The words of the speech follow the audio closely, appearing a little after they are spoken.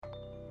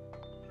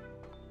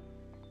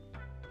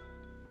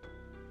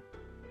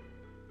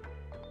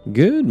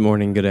Good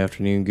morning, good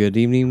afternoon, good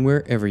evening,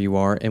 wherever you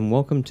are, and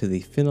welcome to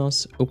the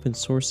Finos Open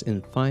Source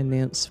and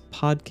Finance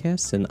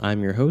podcast. And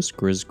I'm your host,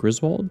 Grizz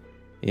Griswold.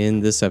 In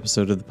this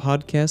episode of the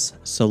podcast,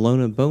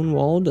 Salona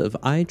Bonewald of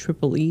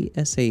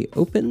IEEE SA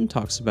Open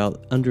talks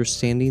about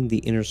understanding the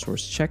inner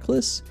source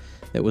checklist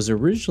that was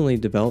originally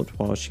developed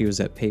while she was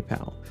at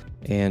PayPal.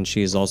 And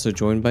she is also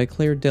joined by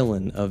Claire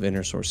Dillon of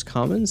Inner Source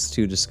Commons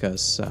to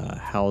discuss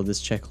how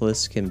this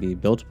checklist can be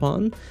built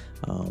upon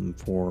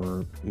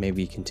for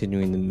maybe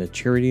continuing the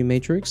maturity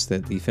matrix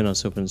that the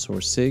Finos Open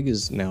Source SIG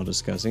is now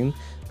discussing,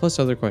 plus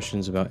other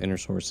questions about inner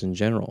source in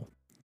general.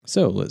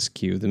 So let's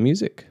cue the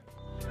music.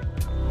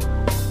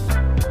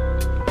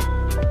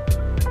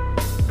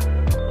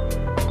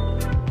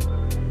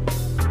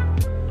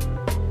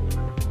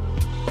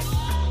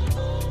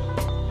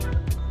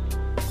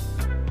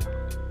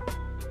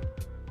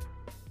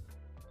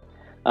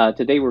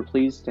 Today we're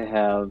pleased to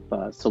have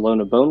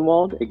Salona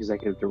Bonewald,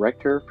 Executive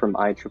Director from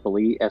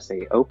IEEE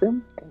SA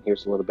Open. And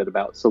here's a little bit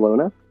about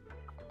Salona.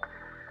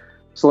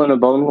 Salona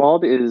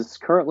Bonewald is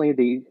currently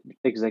the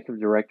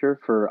Executive Director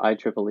for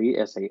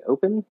IEEE SA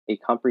Open, a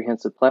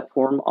comprehensive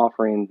platform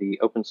offering the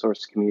open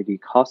source community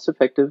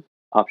cost-effective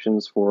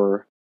options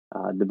for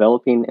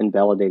developing and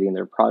validating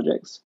their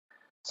projects.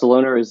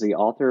 Salona is the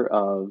author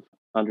of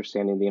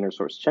Understanding the Inner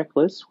Source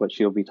Checklist, what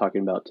she'll be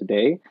talking about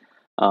today,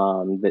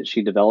 that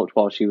she developed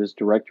while she was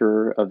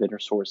Director of Inner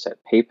Source at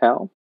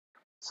PayPal.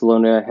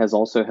 Salona has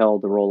also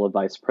held the role of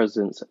Vice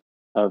President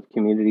of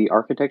Community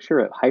Architecture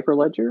at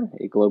Hyperledger,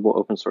 a global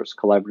open source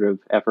collaborative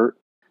effort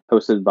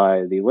hosted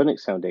by the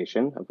Linux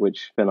Foundation, of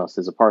which Finos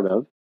is a part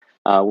of,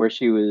 where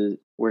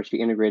she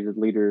integrated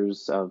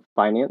leaders of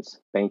finance,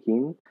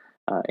 banking,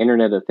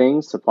 Internet of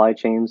Things, supply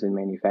chains, and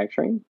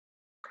manufacturing.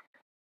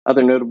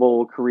 Other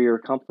notable career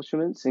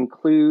accomplishments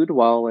include,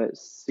 while at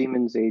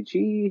Siemens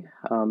AG,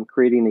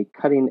 creating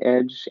a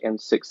cutting-edge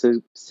and Six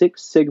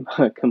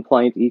Sigma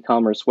compliant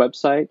e-commerce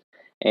website,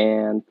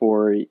 and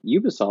for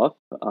Ubisoft,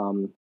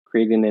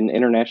 creating an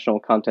international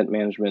content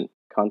management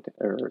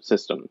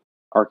system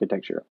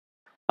architecture.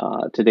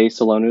 Today,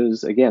 Salona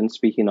is again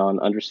speaking on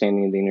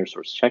understanding the inner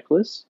source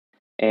checklist,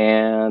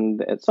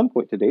 and at some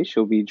point today,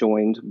 she'll be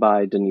joined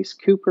by Denise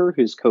Cooper,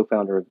 who's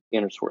co-founder of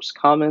Inner Source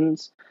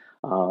Commons.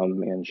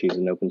 And she's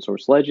an open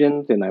source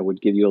legend, and I would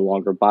give you a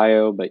longer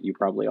bio, but you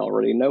probably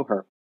already know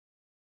her.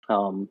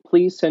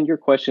 Please send your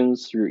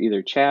questions through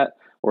either chat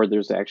or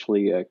there's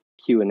actually a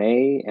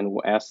Q&A, and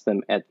we'll ask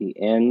them at the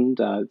end.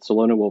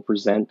 Salona will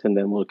present, and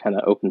then we'll kind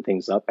of open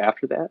things up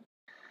after that.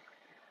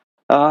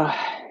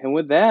 And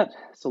with that,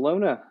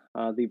 Salona,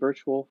 the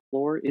virtual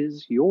floor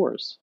is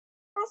yours.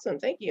 Awesome,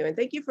 thank you. And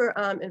thank you for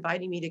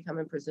inviting me to come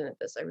and present at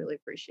this. I really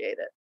appreciate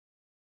it.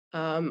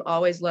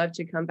 Always love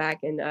to come back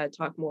and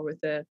talk more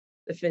with the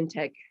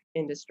fintech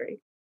industry.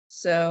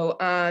 So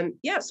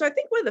so I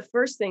think one of the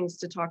first things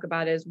to talk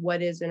about is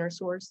what is inner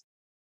source,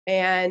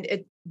 and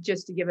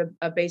just to give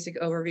a basic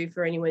overview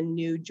for anyone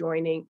new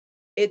joining,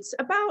 it's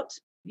about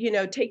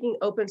taking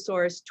open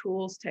source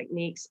tools,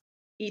 techniques,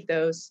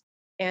 ethos,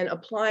 and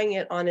applying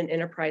it on an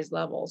enterprise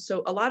level.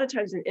 So a lot of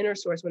times in inner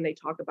source, when they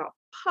talk about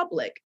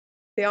public,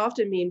 they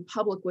often mean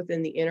public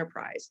within the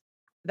enterprise.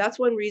 That's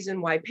one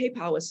reason why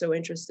PayPal was so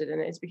interested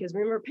in it. It's because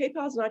remember,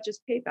 PayPal is not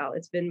just PayPal,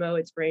 it's Venmo,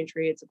 it's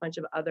Braintree, it's a bunch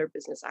of other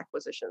business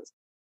acquisitions.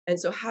 And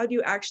so how do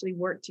you actually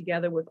work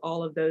together with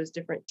all of those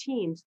different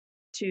teams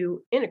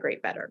to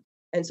integrate better?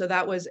 And so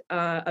that was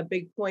a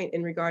big point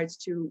in regards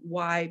to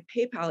why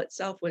PayPal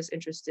itself was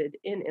interested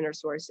in inner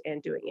source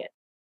and doing it.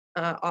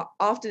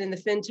 Often in the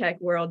fintech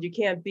world, you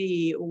can't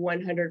be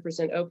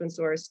 100% open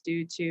source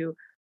due to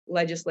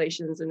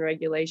legislations and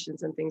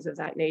regulations and things of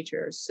that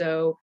nature.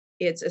 So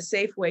it's a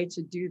safe way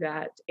to do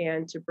that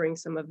and to bring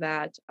some of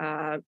that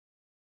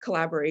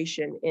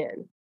collaboration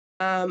in.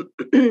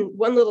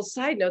 One little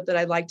side note that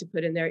I'd like to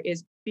put in there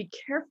is be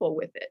careful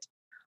with it,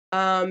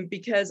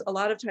 because a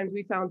lot of times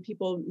we found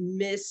people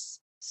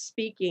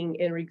misspeaking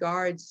in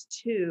regards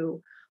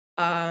to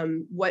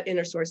what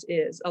inner source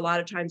is. A lot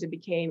of times it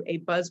became a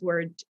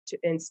buzzword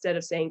instead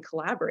of saying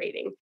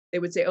collaborating, they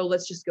would say, oh,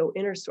 let's just go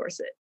inner source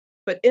it.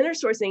 But inner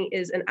sourcing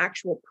is an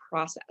actual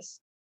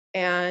process.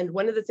 And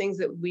one of the things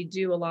that we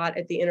do a lot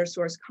at the Inner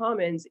Source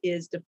Commons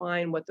is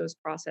define what those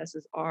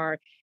processes are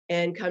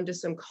and come to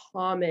some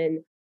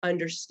common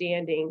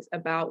understandings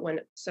about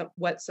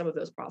what some of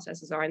those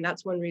processes are. And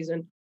that's one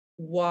reason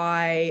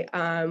why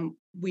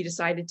we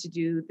decided to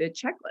do the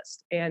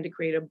checklist and to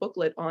create a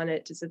booklet on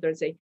it to sit there and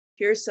say,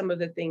 here's some of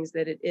the things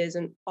that it is,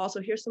 and also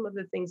here's some of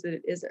the things that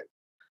it isn't.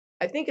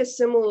 I think a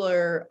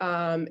similar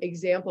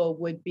example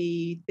would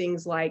be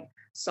things like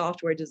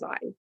software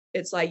design.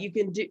 It's like you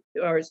can do,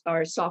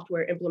 or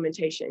software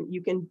implementation.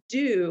 You can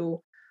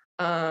do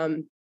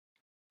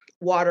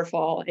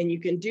waterfall and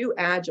you can do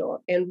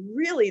agile. And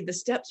really the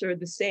steps are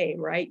the same,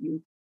 right? You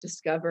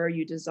discover,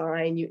 you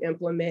design, you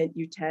implement,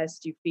 you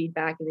test, you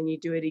feedback, and then you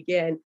do it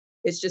again.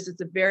 It's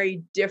a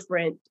very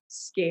different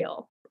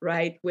scale,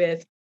 right?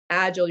 With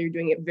agile, you're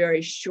doing it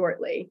very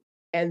shortly.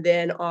 And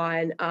then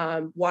on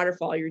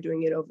waterfall, you're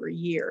doing it over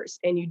years.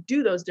 And you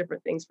do those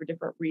different things for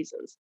different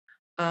reasons.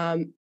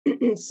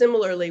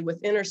 similarly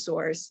with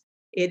InnerSource,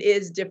 it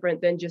is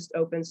different than just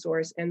open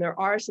source. And there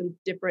are some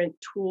different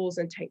tools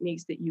and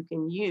techniques that you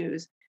can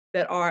use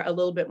that are a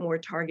little bit more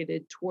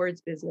targeted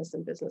towards business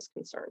and business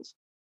concerns.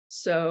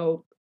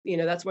 So,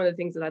 that's one of the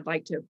things that I'd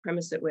like to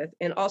premise it with.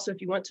 And also,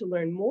 if you want to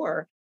learn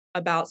more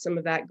about some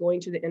of that, going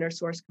to the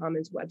InnerSource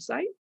Commons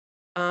website.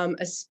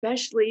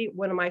 Especially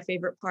one of my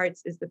favorite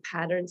parts is the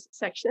patterns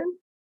section,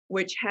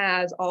 which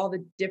has all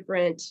the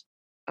different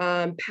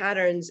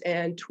patterns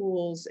and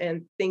tools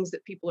and things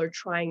that people are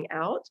trying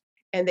out.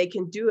 And they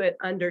can do it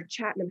under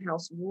Chatham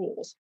House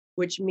rules,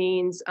 which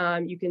means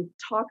you can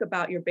talk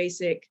about your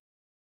basic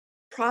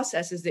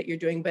processes that you're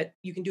doing, but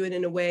you can do it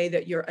in a way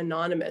that you're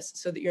anonymous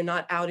so that you're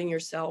not outing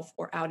yourself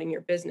or outing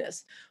your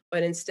business,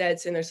 but instead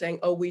sitting there saying,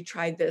 oh, we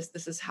tried this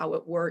is how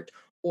it worked,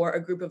 or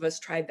a group of us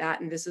tried that,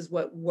 and this is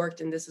what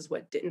worked and this is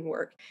what didn't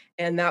work.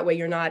 And that way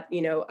you're not,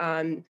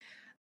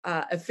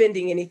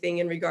 offending anything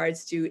in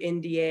regards to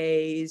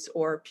NDAs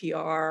or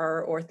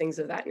PR or things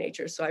of that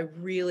nature. So I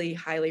really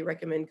highly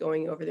recommend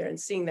going over there and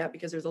seeing that,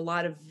 because there's a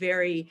lot of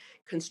very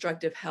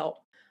constructive help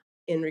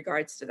in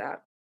regards to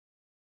that.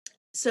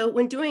 So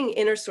when doing the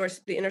inner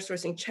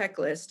sourcing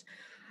checklist,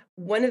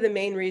 one of the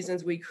main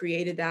reasons we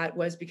created that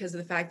was because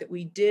of the fact that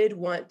we did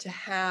want to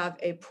have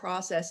a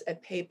process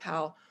at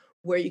PayPal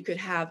where you could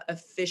have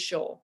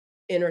official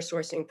inner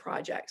sourcing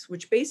projects,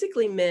 which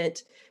basically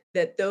meant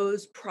that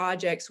those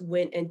projects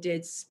went and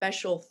did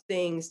special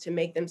things to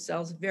make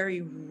themselves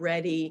very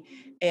ready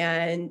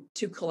and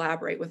to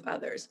collaborate with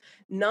others.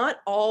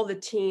 Not all the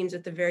teams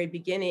at the very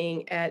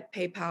beginning at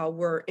PayPal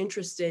were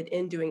interested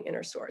in doing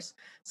inner source.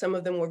 Some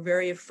of them were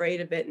very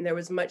afraid of it, and there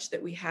was much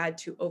that we had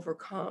to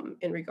overcome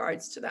in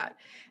regards to that.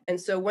 And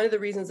so one of the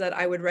reasons that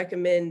I would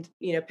recommend,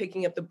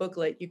 picking up the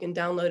booklet, you can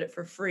download it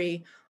for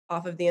free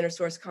off of the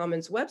InnerSource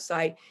Commons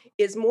website,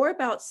 is more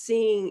about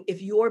seeing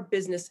if your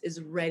business is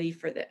ready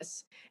for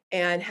this.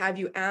 And have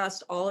you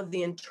asked all of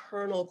the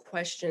internal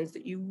questions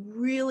that you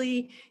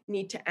really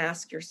need to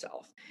ask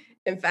yourself?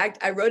 In fact,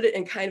 I wrote it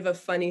in kind of a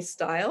funny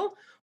style,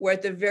 where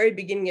at the very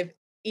beginning of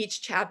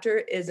each chapter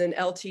is an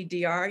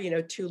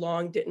LTDR, too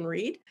long, didn't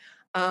read.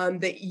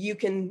 That you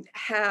can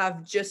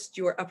have just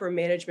your upper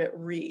management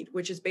read,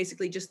 which is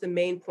basically just the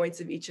main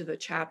points of each of the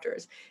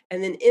chapters.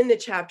 And then in the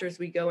chapters,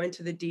 we go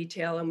into the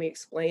detail and we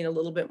explain a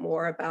little bit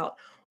more about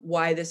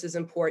why this is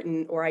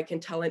important, or I can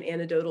tell an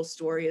anecdotal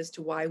story as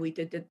to why we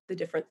did the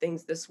different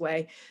things this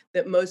way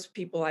that most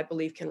people, I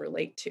believe, can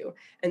relate to.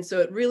 And so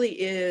it really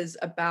is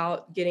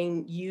about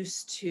getting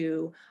used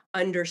to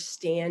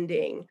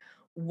understanding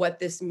what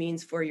this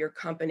means for your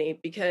company,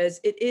 because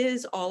it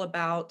is all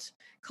about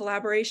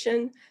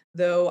collaboration.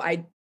 Though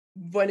I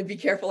want to be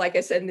careful, like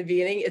I said in the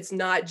beginning, it's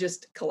not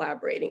just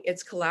collaborating.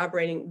 It's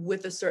collaborating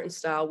with a certain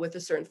style, with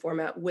a certain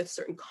format, with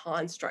certain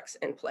constructs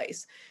in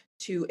place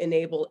to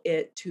enable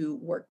it to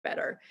work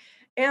better.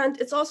 And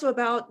it's also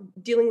about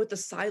dealing with the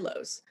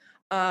silos.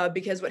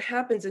 Because what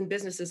happens in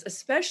businesses,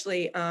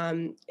 especially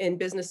in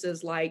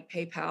businesses like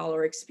PayPal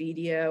or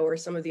Expedia or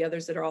some of the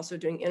others that are also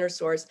doing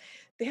InnerSource,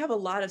 they have a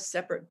lot of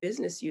separate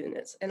business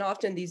units. And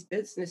often these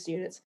business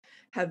units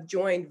have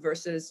joined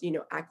versus,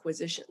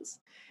 acquisitions.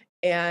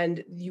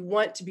 And you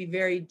want to be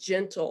very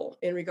gentle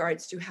in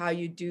regards to how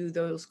you do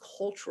those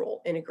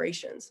cultural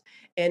integrations.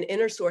 And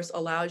InnerSource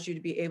allows you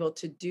to be able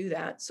to do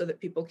that so that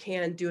people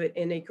can do it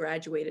in a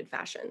graduated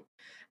fashion.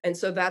 And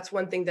so that's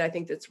one thing that I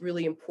think that's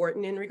really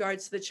important in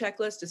regards to the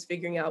checklist, is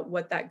figuring out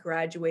what that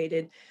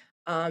graduated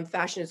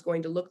fashion is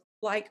going to look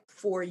like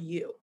for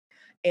you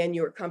and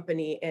your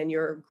company and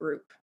your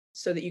group,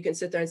 so that you can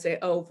sit there and say,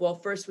 oh, well,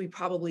 first we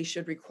probably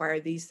should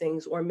require these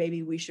things, or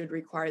maybe we should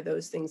require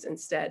those things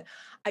instead.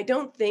 I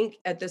don't think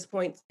at this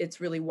point it's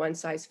really one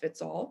size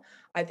fits all.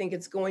 I think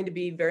it's going to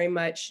be very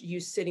much you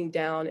sitting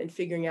down and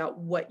figuring out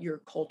what your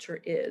culture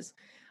is.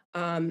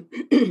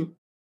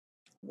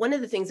 One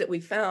of the things that we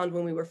found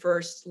when we were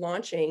first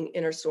launching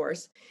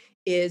InnerSource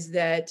is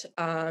that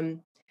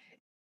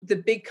the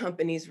big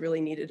companies really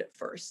needed it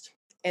first.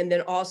 And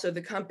then also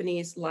the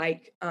companies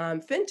like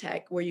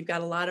FinTech, where you've got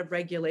a lot of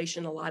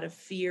regulation, a lot of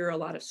fear, a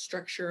lot of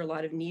structure, a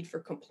lot of need for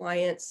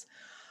compliance,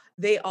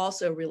 they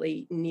also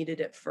really needed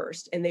it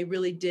first. And they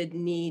really did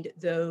need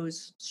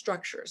those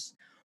structures.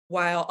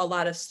 While a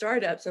lot of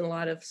startups and a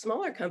lot of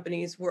smaller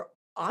companies were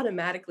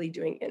automatically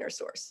doing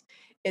InnerSource.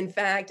 In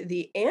fact,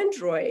 the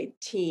Android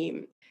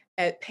team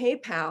at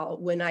PayPal,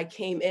 when I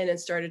came in and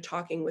started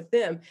talking with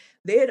them,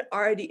 they had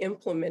already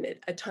implemented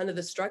a ton of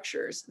the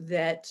structures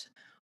that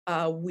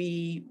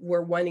we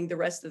were wanting the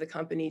rest of the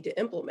company to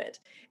implement.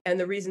 And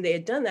the reason they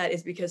had done that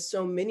is because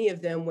so many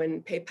of them,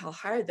 when PayPal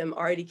hired them,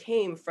 already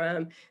came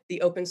from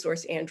the open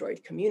source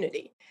Android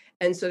community.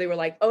 And so they were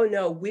like, oh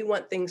no, we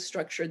want things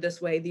structured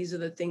this way. These are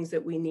the things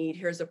that we need.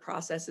 Here's the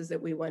processes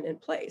that we want in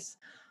place.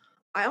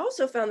 I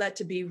also found that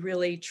to be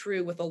really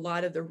true with a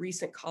lot of the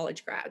recent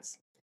college grads,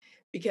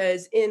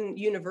 because in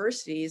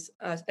universities,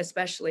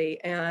 especially,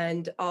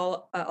 and a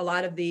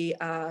lot of the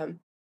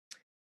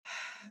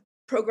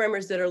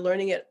programmers that are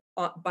learning it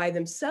by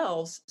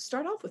themselves,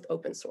 start off with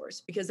open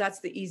source, because that's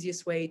the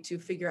easiest way to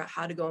figure out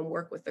how to go and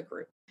work with the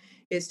group,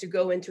 is to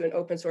go into an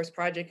open source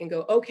project and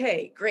go,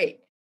 okay,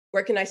 great.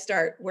 Where can I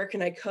start? Where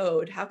can I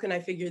code? How can I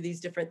figure these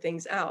different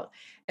things out?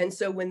 And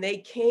so when they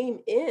came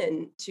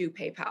in to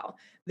PayPal,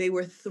 they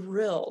were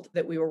thrilled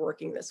that we were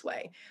working this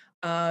way.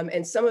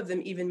 And some of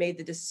them even made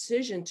the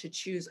decision to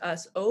choose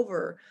us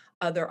over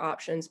other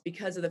options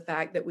because of the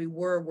fact that we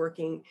were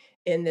working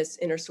in this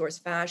inner source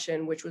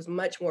fashion, which was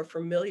much more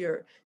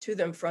familiar to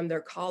them from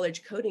their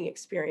college coding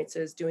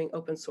experiences doing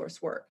open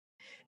source work.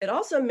 It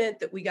also meant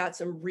that we got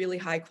some really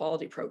high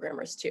quality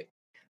programmers too,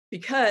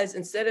 because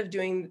instead of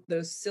doing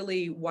those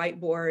silly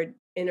whiteboard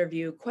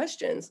interview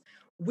questions,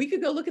 we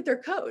could go look at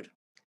their code.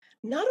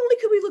 Not only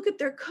could we look at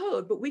their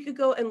code, but we could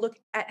go and look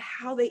at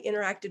how they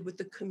interacted with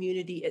the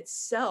community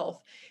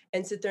itself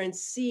and sit there and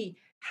see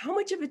how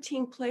much of a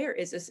team player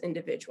is this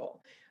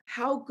individual?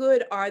 How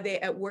good are they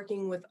at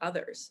working with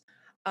others?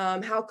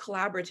 How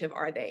collaborative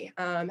are they?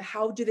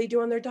 How do they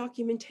do on their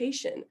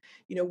documentation?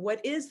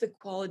 What is the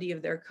quality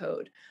of their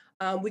code?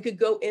 We could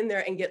go in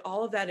there and get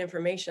all of that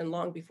information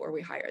long before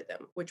we hired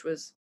them, which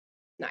was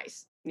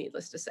nice,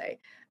 needless to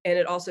say. And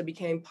it also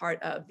became part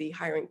of the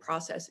hiring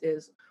process.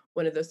 Is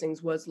one of those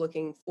things was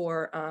looking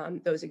for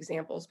those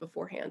examples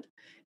beforehand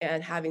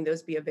and having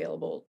those be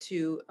available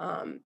to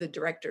the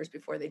directors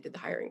before they did the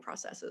hiring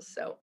processes.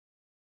 So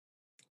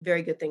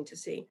very good thing to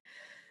see.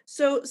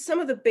 So some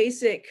of the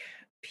basic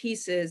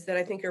pieces that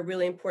I think are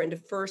really important to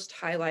first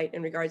highlight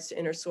in regards to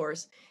inner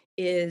source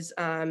is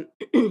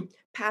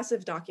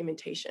passive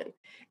documentation.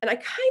 And I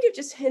kind of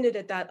just hinted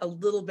at that a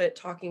little bit,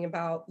 talking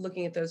about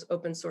looking at those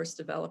open source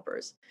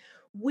developers.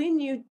 When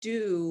you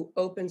do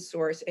open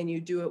source and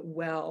you do it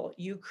well,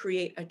 you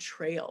create a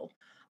trail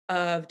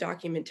of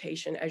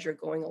documentation as you're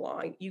going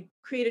along. You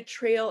create a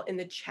trail in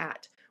the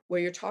chat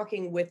where you're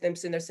talking with them,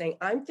 and they're saying,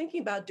 I'm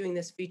thinking about doing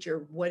this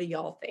feature. What do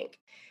y'all think?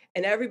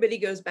 And everybody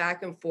goes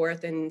back and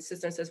forth and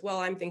sits there and says, well,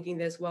 I'm thinking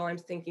this, well, I'm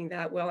thinking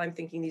that, well, I'm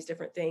thinking these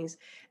different things.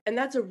 And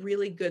that's a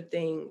really good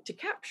thing to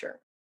capture.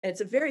 And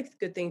it's a very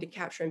good thing to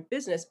capture in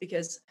business,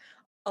 because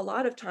a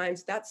lot of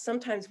times that's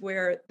sometimes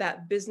where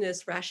that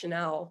business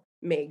rationale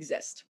may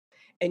exist.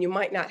 And you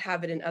might not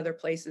have it in other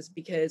places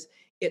because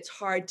it's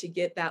hard to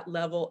get that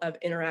level of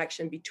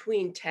interaction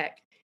between tech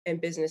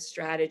and business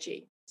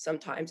strategy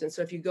sometimes. And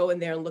so if you go in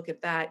there and look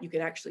at that, you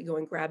can actually go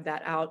and grab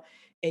that out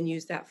and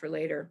use that for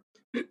later.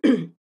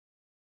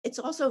 It's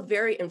also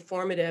very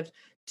informative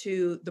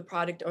to the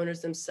product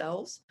owners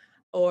themselves,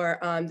 or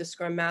the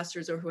scrum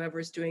masters, or whoever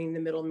is doing the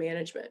middle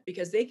management,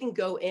 because they can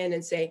go in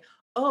and say,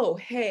 oh,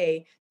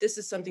 hey, this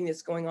is something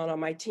that's going on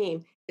my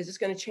team. Is this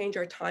going to change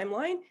our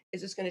timeline?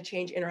 Is this going to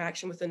change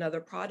interaction with another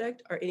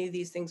product? Are any of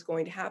these things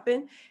going to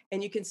happen?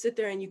 And you can sit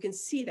there and you can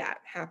see that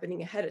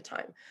happening ahead of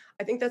time.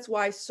 I think that's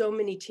why so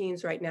many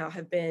teams right now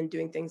have been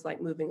doing things like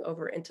moving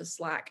over into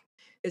Slack,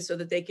 is so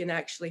that they can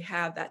actually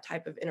have that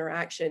type of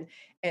interaction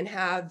and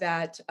have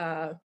that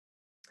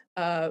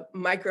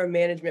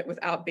micromanagement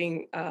without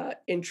being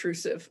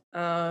intrusive,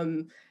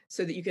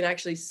 so that you can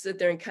actually sit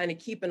there and kind of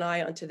keep an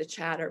eye onto the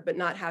chatter, but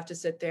not have to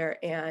sit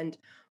there and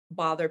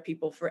bother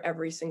people for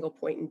every single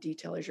point in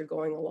detail as you're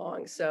going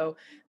along. So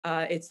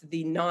it's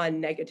the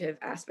non-negative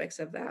aspects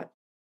of that.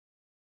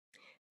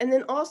 And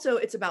then also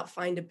it's about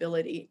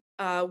findability.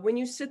 When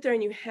you sit there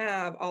and you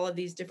have all of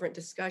these different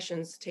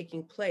discussions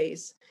taking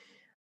place,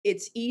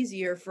 it's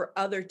easier for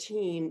other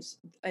teams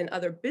and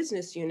other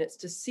business units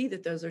to see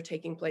that those are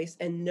taking place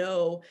and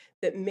know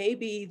that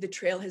maybe the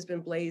trail has been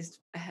blazed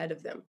ahead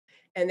of them.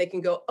 And they can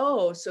go,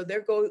 oh, so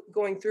they're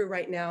going through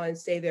right now and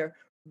say they're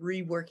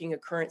reworking a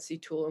currency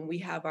tool, and we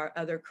have our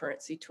other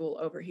currency tool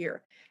over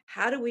here.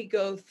 How do we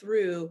go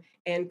through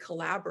and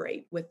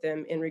collaborate with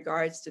them in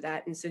regards to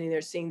that, and sitting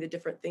there seeing the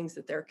different things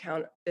that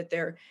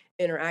they're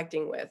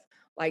interacting with?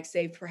 Like,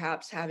 say,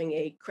 perhaps having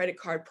a credit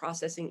card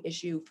processing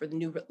issue for the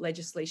new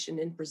legislation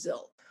in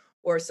Brazil,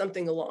 or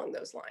something along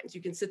those lines.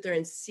 You can sit there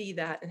and see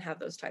that and have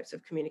those types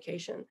of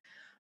communication.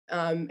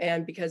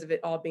 And because of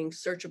it all being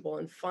searchable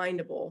and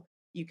findable,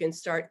 you can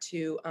start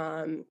to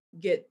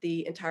get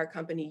the entire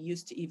company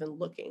used to even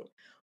looking,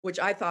 which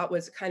I thought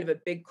was kind of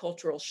a big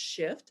cultural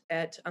shift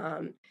at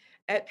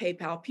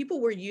PayPal. People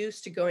were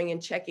used to going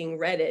and checking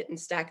Reddit and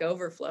Stack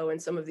Overflow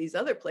and some of these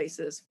other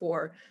places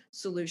for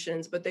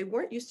solutions, but they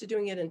weren't used to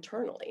doing it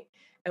internally.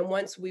 And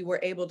once we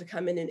were able to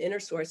come in and inner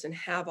source and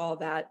have all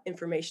that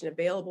information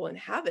available and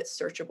have it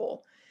searchable,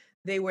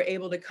 they were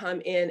able to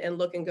come in and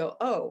look and go,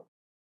 oh,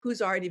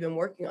 who's already been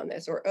working on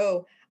this? Or,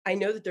 oh, I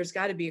know that there's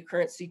got to be a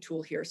currency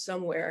tool here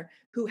somewhere.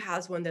 Who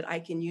has one that I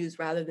can use,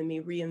 rather than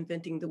me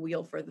reinventing the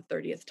wheel for the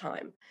 30th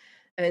time?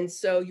 And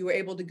so you were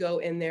able to go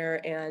in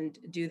there and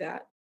do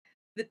that.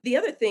 The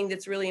other thing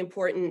that's really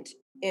important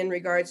in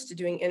regards to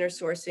doing inner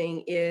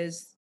sourcing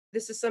is,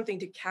 this is something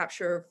to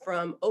capture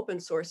from open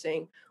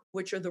sourcing,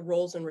 which are the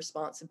roles and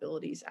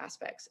responsibilities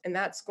aspects. And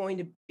that's going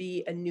to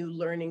be a new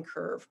learning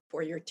curve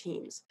for your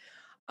teams.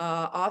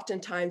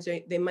 Oftentimes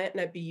they might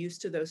not be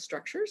used to those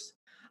structures.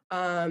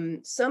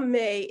 Some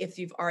may, if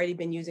you've already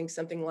been using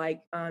something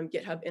like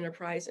GitHub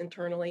Enterprise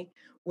internally,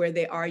 where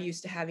they are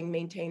used to having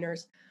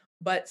maintainers.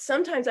 But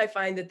sometimes I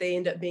find that they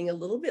end up being a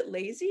little bit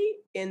lazy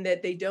in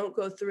that they don't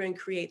go through and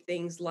create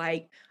things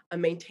like a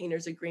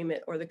maintainers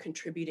agreement or the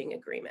contributing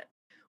agreement,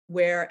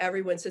 where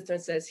everyone sits there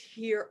and says,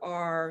 here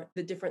are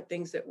the different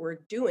things that we're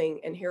doing,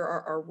 and here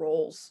are our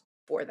roles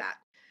for that.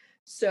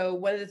 So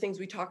one of the things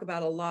we talk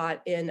about a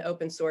lot in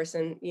open source,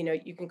 and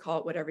you can call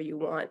it whatever you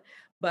want,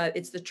 but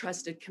it's the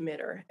trusted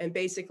committer. And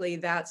basically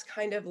that's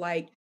kind of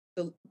like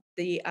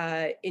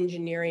the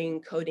engineering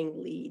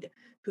coding lead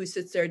who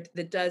sits there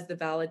that does the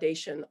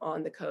validation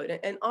on the code.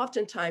 And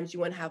oftentimes you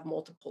want to have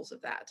multiples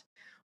of that,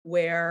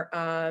 where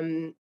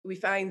we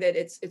find that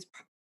it's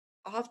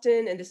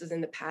often, and this is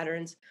in the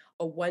patterns,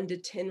 a 1 to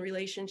 10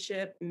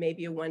 relationship,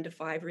 maybe a 1 to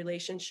 5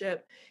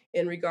 relationship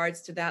in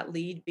regards to that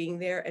lead being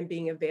there and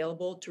being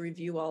available to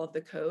review all of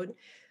the code.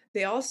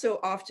 They also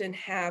often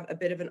have a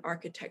bit of an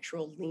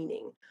architectural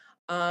leaning,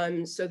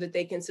 so that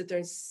they can sit there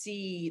and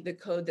see the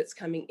code that's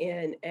coming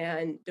in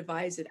and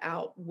devise it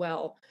out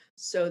well,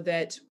 so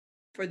that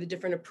for the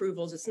different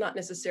approvals, it's not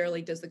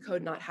necessarily does the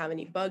code not have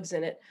any bugs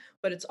in it,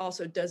 but it's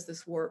also does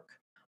this work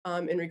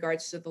in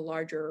regards to the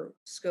larger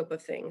scope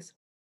of things.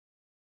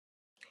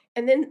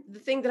 And then the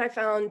thing that I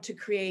found to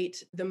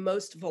create the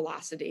most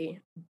velocity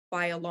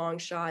by a long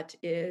shot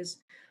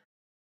is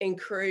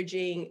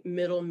encouraging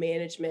middle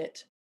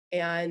management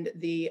and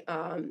the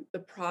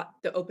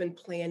open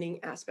planning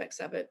aspects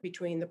of it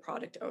between the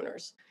product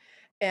owners.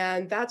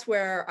 And that's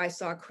where I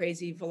saw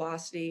crazy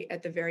velocity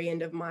at the very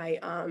end of my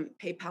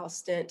PayPal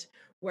stint,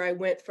 where I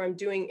went from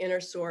doing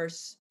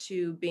InnerSource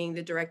to being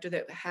the director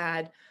that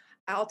had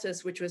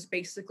Altus, which was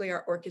basically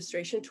our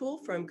orchestration tool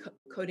from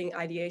coding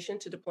ideation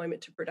to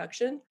deployment to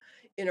production,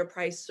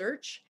 enterprise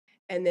search,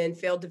 and then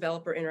failed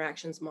developer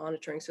interactions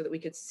monitoring so that we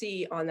could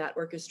see on that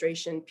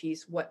orchestration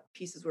piece what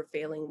pieces were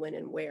failing when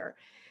and where.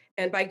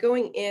 And by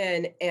going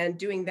in and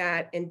doing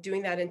that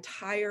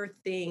entire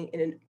thing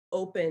in an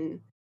open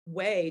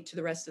way to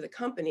the rest of the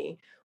company,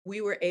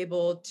 we were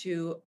able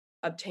to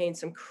obtain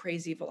some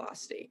crazy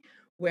velocity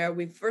where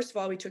we first of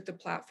all we took the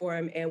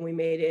platform and we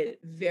made it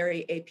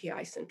very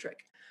API centric.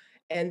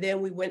 And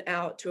then we went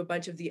out to a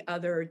bunch of the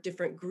other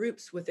different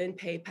groups within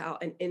PayPal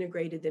and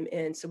integrated them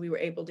in. So we were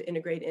able to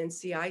integrate in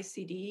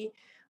CI/CD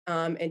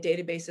and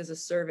database as a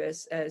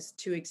service as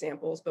 2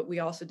 examples, but we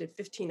also did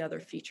 15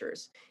 other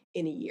features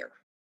in a year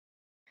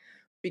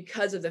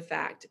because of the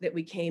fact that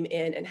we came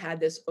in and had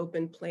this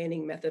open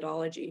planning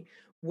methodology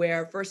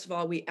where, first of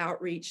all, we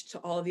outreach to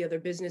all of the other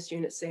business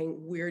units saying,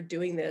 we're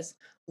doing this.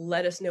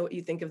 Let us know what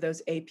you think of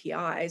those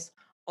APIs.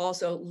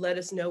 Also, let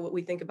us know what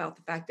we think about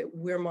the fact that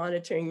we're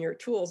monitoring your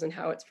tools and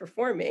how it's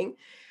performing.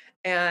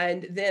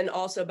 And then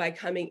also by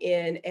coming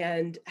in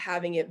and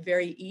having it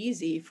very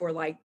easy for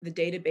like the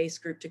database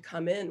group to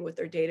come in with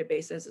their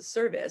database as a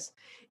service,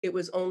 it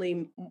was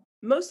only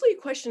mostly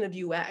a question of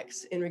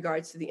UX in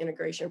regards to the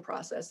integration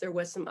process. There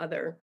was some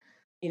other,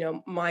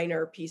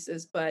 minor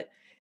pieces, but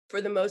for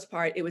the most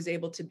part, it was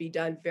able to be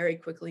done very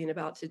quickly in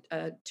about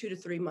a 2 to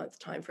 3 month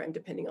timeframe,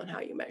 depending on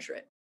how you measure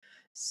it.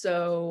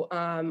 So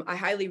I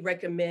highly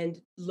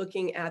recommend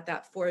looking at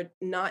that for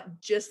not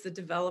just the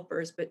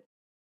developers, but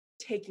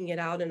taking it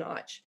out a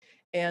notch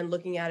and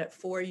looking at it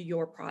for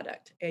your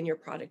product and your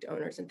product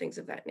owners and things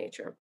of that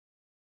nature.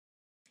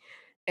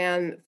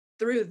 And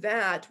through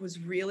that was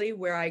really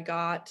where I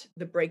got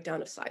the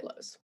breakdown of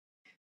silos,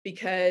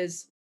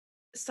 because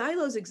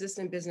silos exist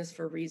in business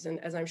for a reason,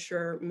 as I'm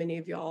sure many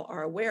of y'all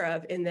are aware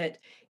of, in that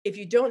if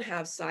you don't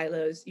have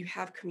silos, you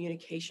have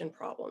communication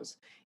problems,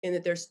 in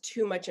that there's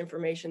too much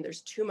information,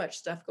 there's too much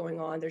stuff going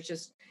on,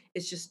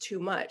 it's just too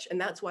much. And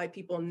that's why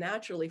people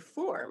naturally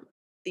form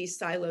these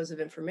silos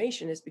of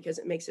information, is because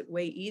it makes it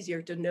way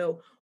easier to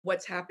know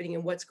what's happening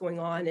and what's going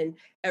on, and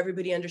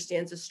everybody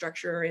understands the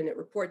structure and it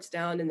reports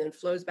down and then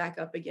flows back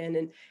up again,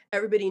 and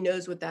everybody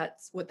knows what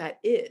that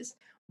is.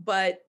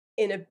 But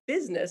in a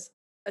business,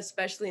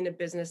 especially in a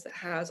business that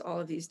has all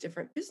of these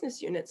different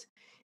business units,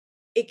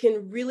 it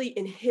can really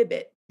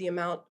inhibit the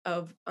amount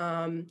of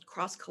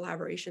cross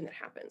collaboration that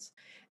happens.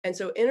 And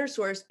so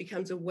InnerSource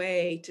becomes a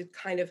way to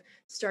kind of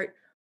start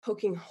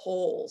poking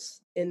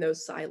holes in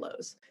those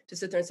silos, to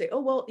sit there and say,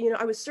 oh, well,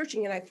 I was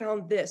searching and I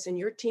found this, and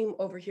your team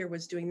over here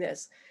was doing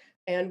this,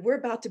 and we're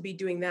about to be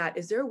doing that.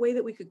 Is there a way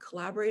that we could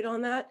collaborate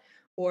on that?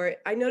 Or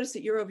I noticed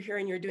that you're over here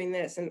and you're doing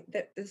this, and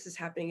that this is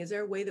happening. Is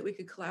there a way that we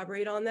could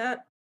collaborate on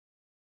that?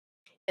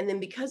 And then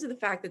because of the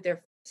fact that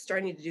they're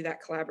starting to do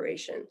that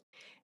collaboration,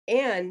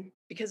 and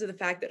because of the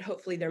fact that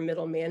hopefully they're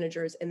middle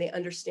managers and they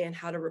understand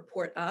how to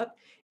report up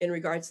in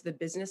regards to the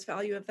business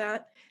value of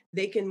that,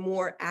 they can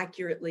more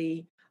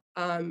accurately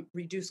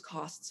reduce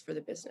costs for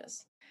the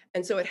business.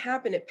 And so what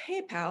happened at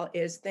PayPal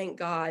is, thank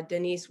God,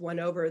 Denise won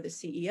over the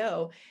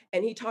CEO,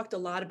 and he talked a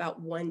lot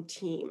about one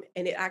team,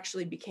 and it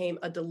actually became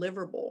a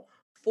deliverable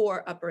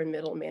for upper and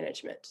middle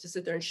management to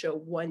sit there and show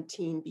one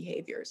team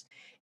behaviors.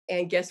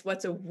 And guess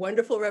what's a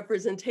wonderful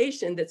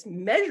representation that's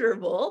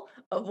measurable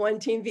of one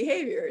team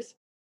behaviors?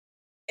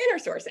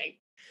 InnerSourcing.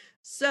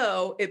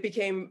 So it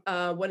became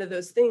one of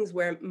those things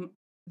where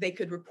they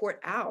could report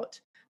out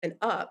and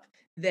up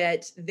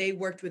that they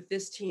worked with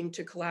this team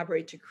to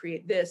collaborate to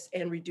create this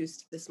and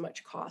reduced this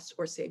much cost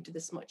or saved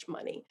this much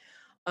money.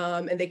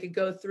 And they could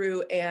go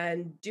through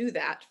and do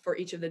that for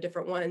each of the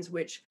different ones,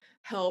 which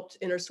helped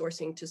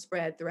intersourcing to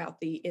spread throughout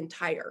the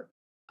entire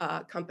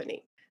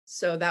company.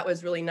 So that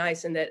was really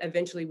nice, and that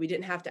eventually we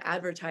didn't have to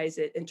advertise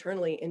it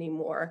internally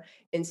anymore.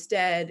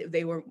 Instead,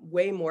 they were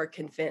way more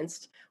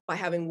convinced by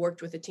having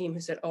worked with a team who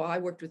said, "Oh, I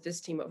worked with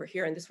this team over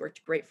here, and this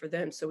worked great for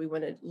them. So we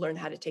want to learn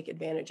how to take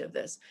advantage of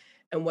this,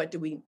 and what do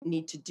we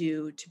need to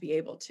do to be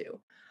able to."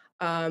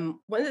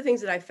 One of the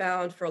things that I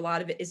found for a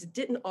lot of it is it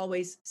didn't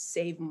always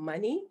save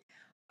money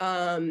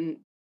um,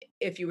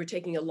 if you were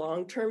taking a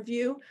long-term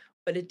view,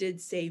 but it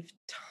did save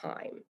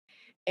time.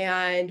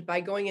 And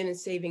by going in and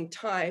saving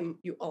time,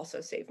 you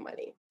also save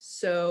money.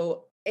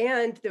 So,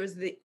 and there was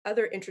the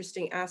other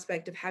interesting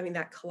aspect of having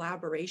that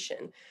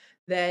collaboration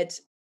that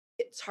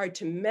it's hard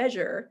to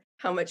measure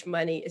how much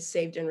money is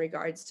saved in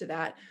regards to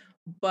that.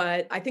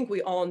 But I think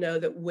we all know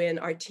that when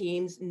our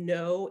teams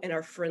know and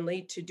are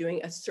friendly to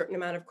doing a certain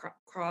amount of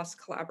cross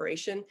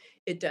collaboration,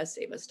 it does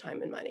save us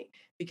time and money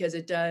because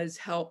it does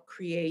help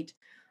create,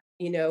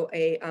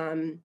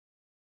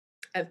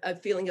 a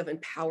feeling of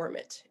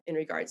empowerment in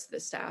regards to the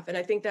staff. And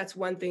I think that's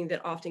one thing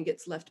that often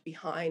gets left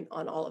behind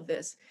on all of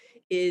this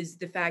is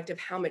the fact of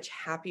how much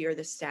happier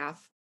the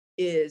staff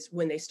is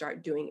when they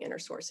start doing inner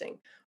sourcing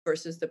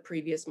versus the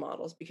previous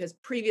models. Because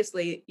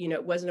previously,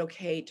 it wasn't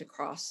okay to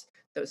cross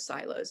those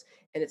silos,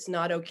 and it's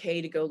not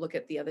okay to go look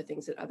at the other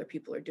things that other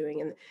people are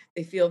doing. And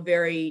they feel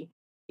very,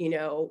 you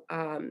know,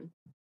 um,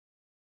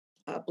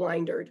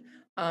 blindered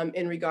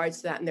in regards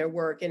to that in their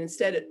work. And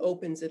instead, it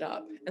opens it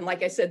up. And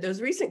like I said,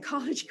 those recent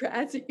college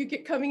grads that you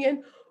get coming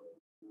in,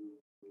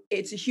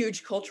 it's a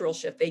huge cultural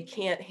shift. They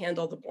can't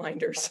handle the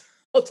blinders.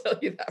 I'll tell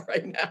you that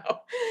right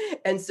now.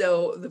 And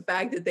so the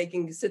fact that they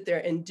can sit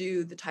there and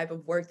do the type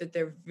of work that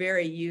they're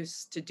very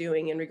used to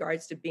doing in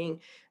regards to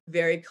being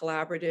very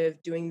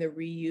collaborative, doing the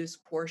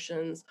reuse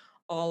portions,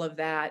 all of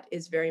that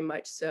is very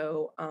much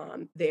so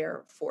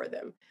there for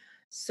them.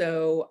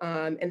 So,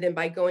 and then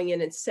by going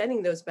in and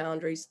setting those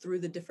boundaries through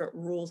the different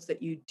rules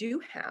that you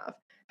do have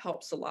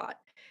helps a lot.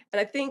 And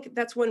I think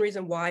that's one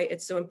reason why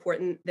it's so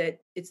important that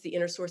it's the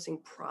inner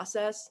sourcing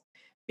process,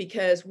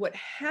 because what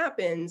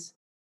happens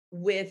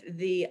with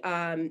the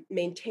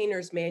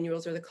maintainers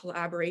manuals or the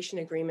collaboration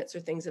agreements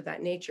or things of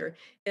that nature,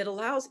 it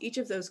allows each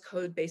of those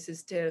code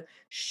bases to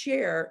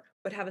share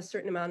but have a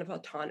certain amount of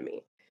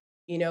autonomy.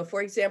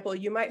 For example,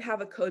 you might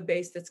have a code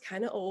base that's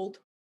kind of old,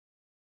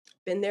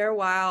 been there a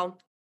while,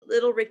 a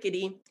little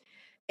rickety,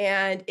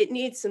 and it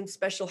needs some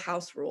special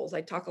house rules. I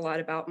talk a lot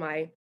about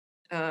my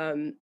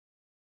um,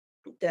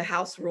 the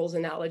house rules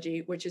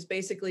analogy, which is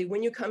basically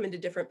when you come into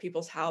different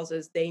people's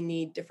houses, they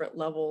need different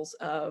levels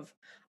of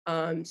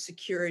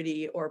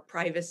security or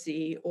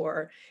privacy,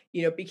 or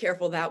be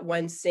careful that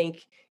one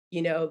sink,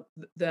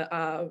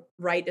 the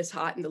right is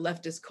hot and the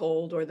left is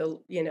cold, or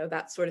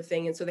that sort of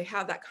thing. And so they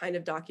have that kind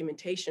of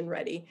documentation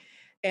ready,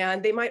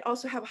 and they might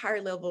also have a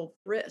higher level of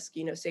risk.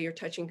 Say you're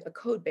touching a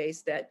code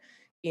base that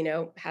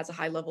has a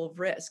high level of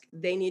risk.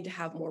 They need to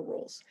have more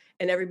rules,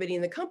 and everybody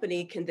in the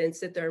company can then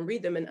sit there and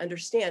read them and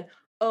understand,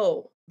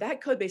 oh,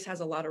 that code base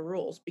has a lot of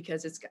rules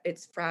because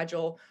it's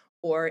fragile,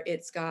 or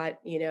it's got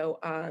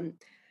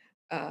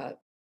uh,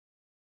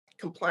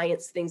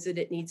 compliance things that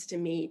it needs to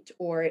meet,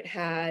 or it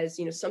has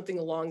something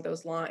along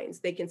those lines.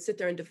 They can sit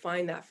there and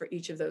define that for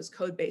each of those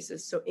code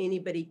bases. So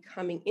anybody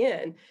coming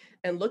in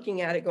and looking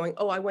at it, going,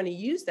 "Oh, I want to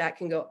use that,"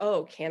 can go,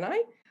 "Oh, can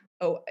I?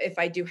 Oh, if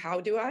I do, how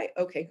do I?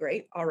 Okay,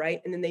 great, all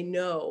right." And then they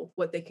know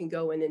what they can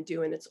go in and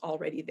do, and it's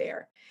already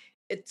there.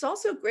 It's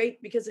also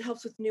great because it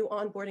helps with new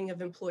onboarding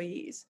of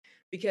employees,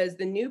 because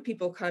the new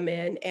people come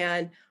in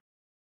and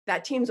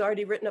that team's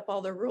already written up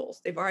all their rules.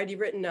 They've already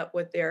written up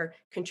what their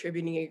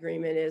contributing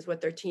agreement is,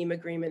 what their team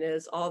agreement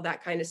is, all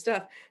that kind of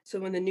stuff. So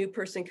when the new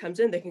person comes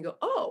in, they can go,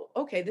 "Oh,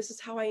 okay, this is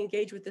how I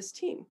engage with this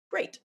team.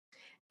 Great."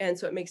 And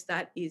so it makes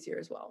that easier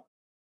as well.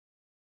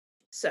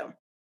 So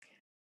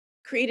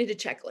created a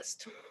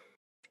checklist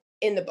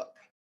in the book.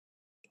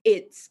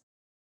 It's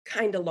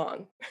kind of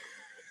long.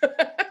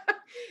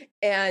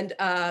 And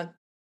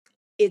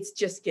it's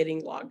just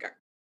getting longer.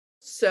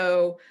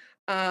 So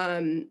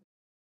um,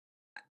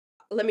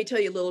 let me tell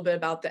you a little bit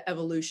about the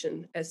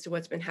evolution as to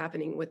what's been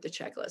happening with the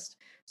checklist.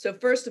 So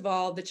first of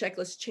all, the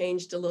checklist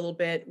changed a little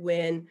bit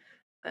when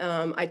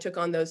I took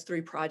on those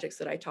 3 projects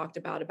that I talked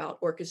about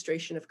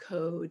orchestration of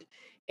code,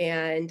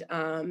 and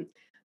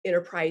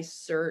enterprise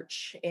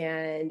search,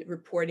 and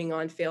reporting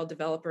on failed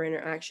developer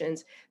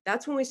interactions.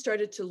 That's when we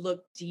started to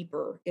look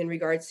deeper in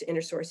regards to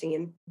inner sourcing,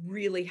 and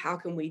really how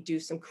can we do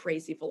some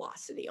crazy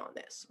velocity on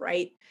this,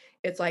 right?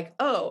 It's like,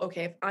 oh,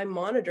 okay, if I'm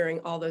monitoring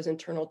all those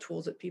internal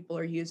tools that people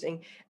are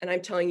using, and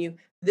I'm telling you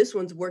this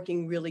one's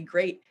working really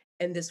great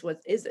and this one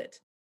isn't,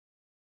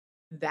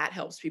 that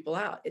helps people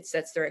out. It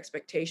sets their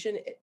expectation.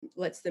 It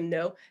lets them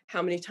know,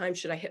 how many times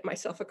should I hit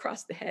myself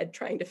across the head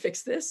trying to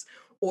fix this?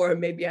 Or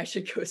maybe I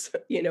should go,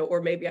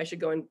 or maybe I should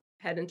go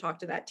ahead and talk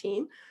to that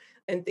team.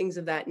 and things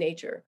of that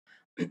nature.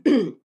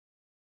 Excuse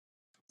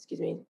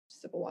me,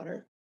 sip of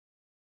water.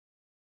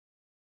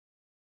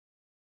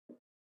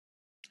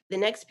 The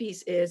next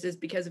piece is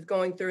because of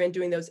going through and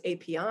doing those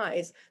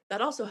APIs,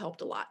 that also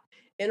helped a lot.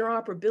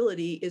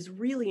 Interoperability is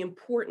really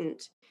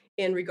important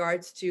in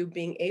regards to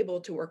being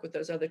able to work with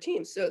those other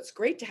teams. So it's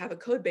great to have a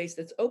code base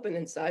that's open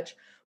and such,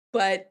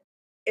 but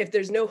if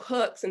there's no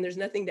hooks and there's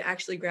nothing to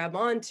actually grab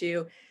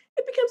onto,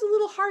 it becomes a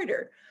little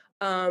harder.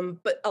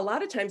 But a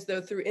lot of times,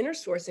 though, through inner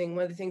sourcing,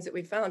 one of the things that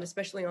we found,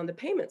 especially on the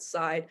payments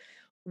side,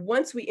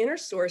 once we inner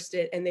sourced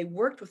it and they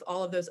worked with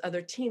all of those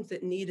other teams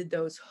that needed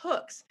those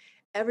hooks,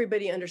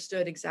 everybody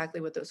understood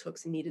exactly what those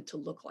hooks needed to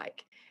look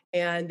like.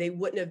 And they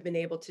wouldn't have been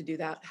able to do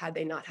that had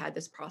they not had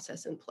this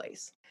process in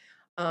place.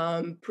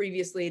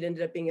 Previously, it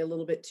ended up being a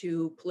little bit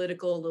too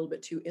political, a little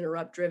bit too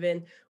interrupt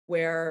driven,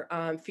 where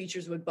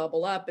features would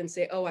bubble up and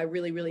say, oh, I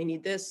really, really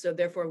need this. So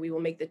therefore, we will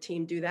make the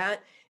team do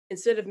that.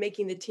 Instead of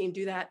making the team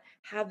do that,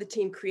 have the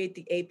team create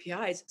the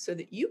APIs so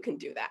that you can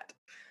do that.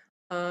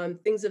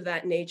 Things of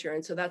that nature.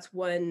 And so that's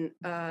one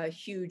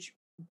huge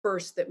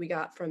burst that we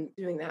got from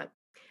doing that.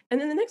 And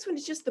then the next one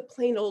is just the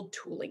plain old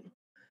tooling,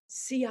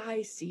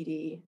 CI,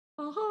 CD.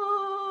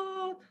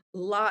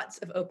 Lots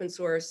of open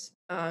source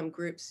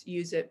groups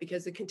use it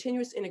because the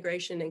continuous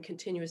integration and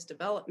continuous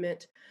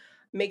development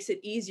makes it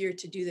easier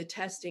to do the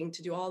testing,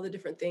 to do all the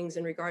different things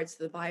in regards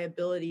to the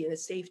viability and the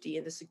safety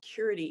and the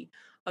security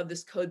of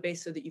this code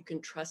base so that you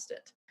can trust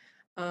it.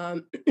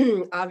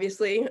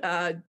 Obviously,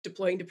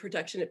 deploying to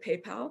production at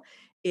PayPal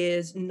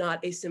is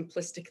not a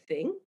simplistic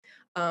thing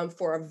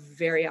for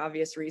very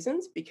obvious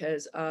reasons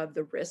because of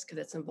the risk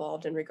that's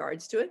involved in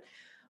regards to it.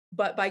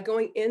 But by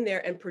going in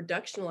there and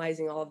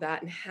productionalizing all of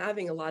that and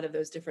having a lot of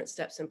those different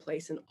steps in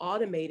place and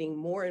automating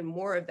more and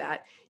more of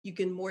that, you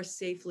can more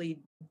safely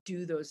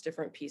do those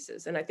different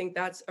pieces. And I think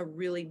that's a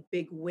really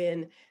big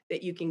win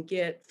that you can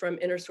get from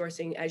inner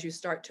sourcing as you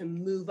start to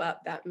move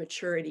up that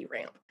maturity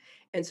ramp.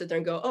 And so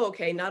then go, oh,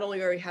 okay, not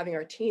only are we having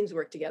our teams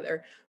work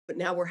together, but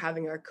now we're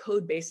having our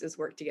code bases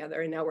work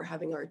together, and now we're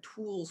having our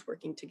tools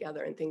working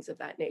together and things of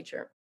that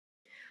nature.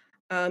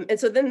 And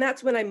so then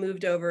that's when I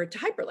moved over to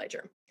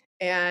Hyperledger.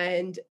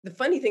 And the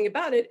funny thing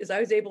about it is I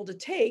was able to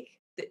take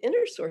the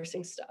inner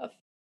sourcing stuff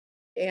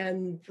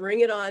and bring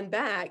it on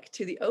back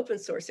to the open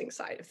sourcing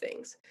side of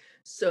things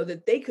so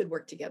that they could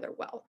work together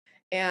well.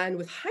 And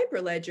with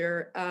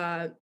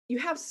Hyperledger, you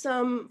have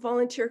some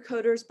volunteer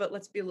coders, but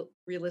let's be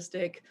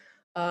realistic.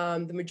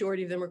 The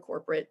majority of them are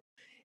corporate.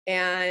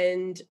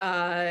 And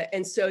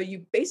so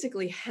you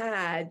basically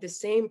had the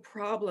same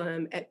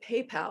problem at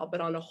PayPal, but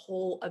on a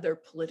whole other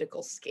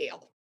political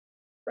scale.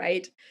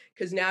 Right?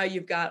 Because now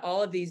you've got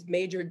all of these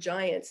major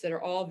giants that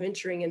are all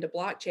venturing into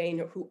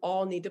blockchain who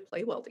all need to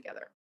play well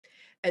together.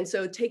 And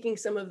so taking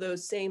some of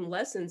those same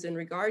lessons in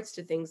regards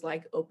to things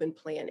like open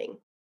planning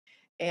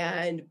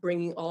and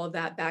bringing all of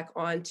that back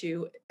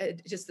onto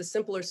just the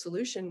simpler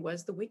solution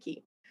was the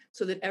wiki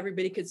so that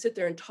everybody could sit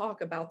there and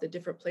talk about the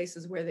different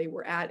places where they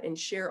were at and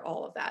share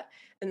all of that.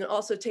 And then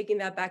also taking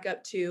that back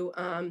up to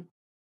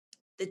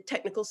the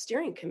technical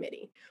steering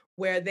committee,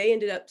 where they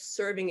ended up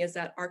serving as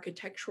that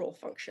architectural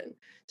function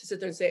to sit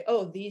there and say,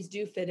 oh, these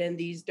do fit in,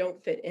 these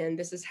don't fit in.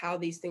 This is how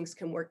these things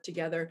can work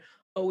together.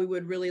 Oh, we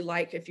would really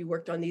like if you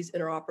worked on these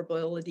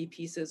interoperability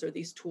pieces or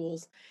these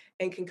tools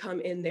and can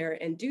come in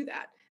there and do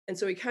that. And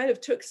so we kind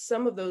of took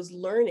some of those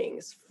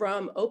learnings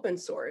from open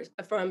source,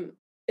 from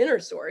inner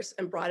source,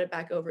 and brought it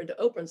back over into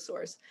open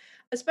source,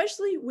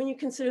 especially when you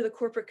consider the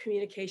corporate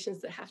communications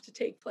that have to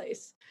take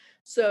place.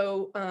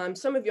 So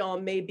some of y'all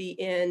may be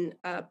in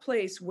a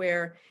place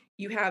where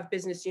you have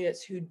business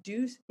units who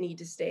do need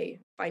to stay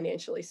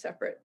financially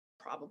separate,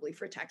 probably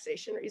for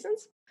taxation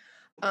reasons.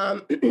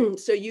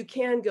 So you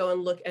can go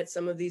and look at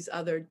some of these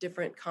other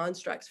different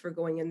constructs for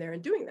going in there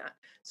and doing that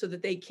so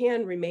that they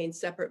can remain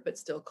separate but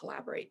still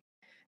collaborate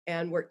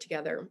and work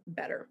together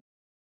better.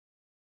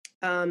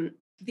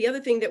 The other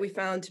thing that we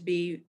found to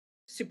be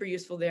super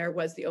useful there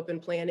was the open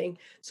planning.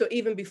 So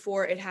even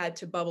before it had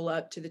to bubble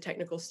up to the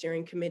technical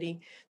steering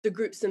committee, the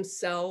groups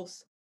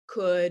themselves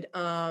could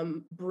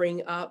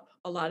bring up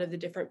a lot of the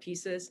different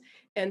pieces.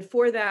 And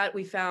for that,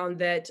 we found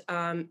that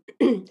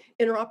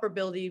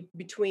interoperability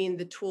between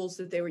the tools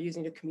that they were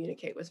using to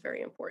communicate was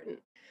very important.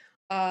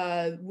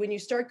 When you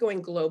start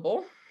going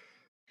global,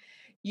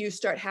 you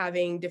start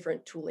having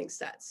different tooling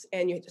sets,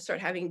 and you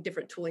start having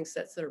different tooling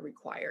sets that are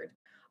required.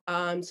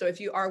 So if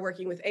you are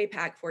working with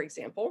APAC, for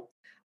example,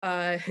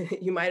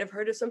 you might have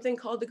heard of something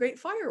called the Great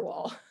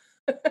Firewall.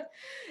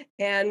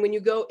 And when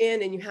you go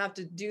in and you have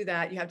to do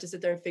that, you have to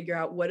sit there and figure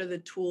out what are the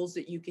tools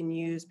that you can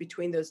use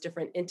between those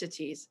different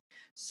entities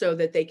so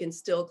that they can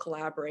still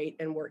collaborate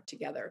and work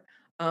together.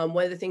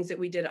 One of the things that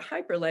we did at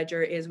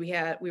Hyperledger is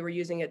we were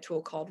using a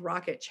tool called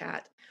Rocket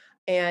Chat,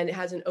 and it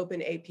has an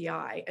open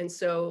API. And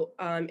so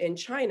in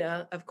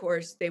China, of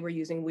course, they were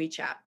using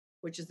WeChat,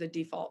 which is the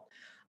default.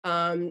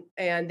 And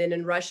then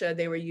in Russia,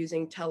 they were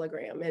using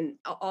Telegram, and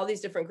all these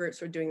different groups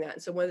were doing that.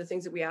 And so one of the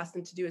things that we asked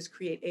them to do is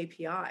create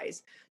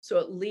APIs, so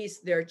at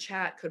least their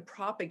chat could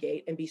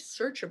propagate and be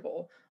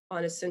searchable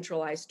on a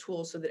centralized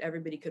tool so that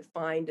everybody could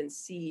find and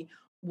see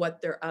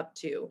what they're up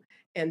to,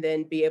 and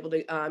then be able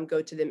to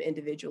go to them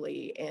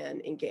individually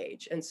and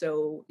engage. And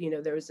so,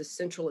 there was a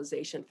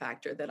centralization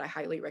factor that I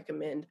highly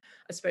recommend,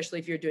 especially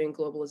if you're doing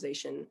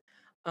globalization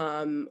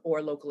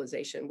or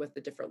localization with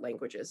the different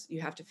languages.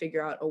 You have to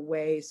figure out a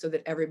way so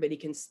that everybody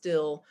can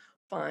still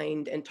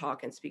find and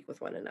talk and speak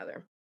with one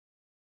another.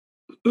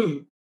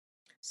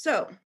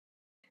 So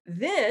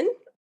then,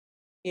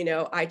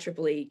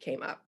 IEEE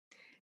came up.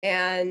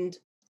 And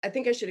I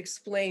think I should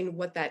explain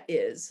what that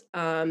is.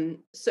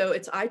 So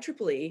it's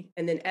IEEE,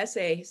 and then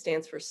SA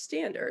stands for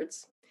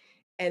standards,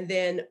 and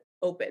then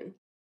open.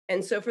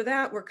 And so for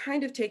that, we're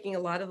kind of taking a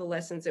lot of the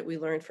lessons that we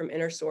learned from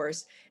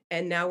InnerSource,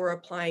 and now we're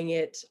applying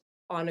it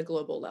on a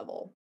global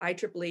level.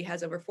 IEEE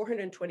has over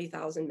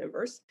 420,000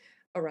 members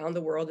around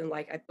the world in,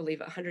 like, I believe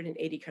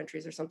 180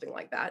 countries or something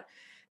like that.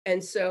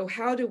 And so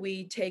how do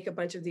we take a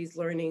bunch of these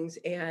learnings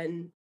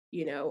and,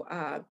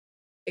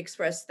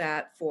 express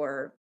that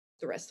for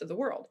the rest of the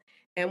world?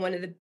 And one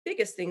of the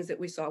biggest things that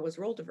we saw was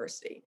role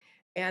diversity.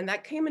 And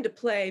that came into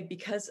play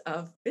because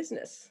of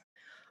business.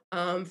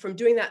 From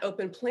doing that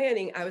open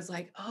planning, I was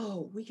like,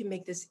 oh, we can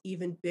make this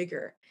even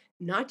bigger,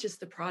 not just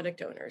the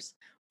product owners,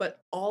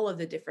 but all of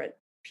the different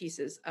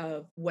pieces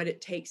of what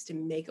it takes to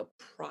make a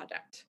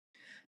product.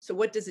 So,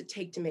 what does it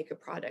take to make a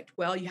product?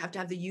 Well, you have to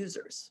have the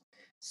users.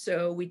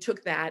 So, we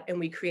took that and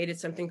we created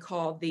something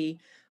called the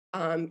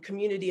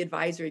community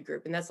advisory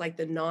group. And that's like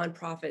the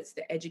nonprofits,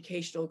 the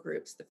educational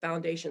groups, the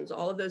foundations,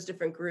 all of those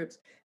different groups,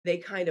 they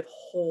kind of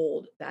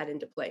hold that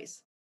into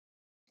place.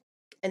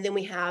 And then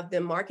we have the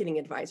marketing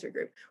advisory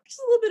group, which is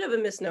a little bit of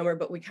a misnomer,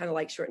 but we kind of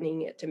like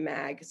shortening it to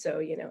MAG.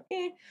 So,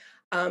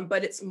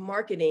 but it's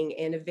marketing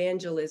and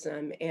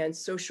evangelism and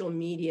social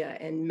media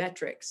and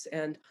metrics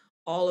and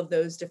all of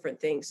those different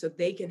things. So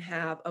they can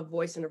have a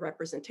voice and a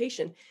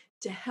representation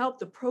to help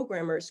the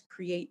programmers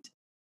create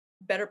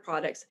better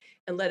products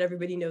and let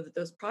everybody know that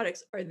those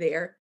products are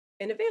there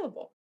and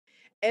available.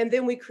 And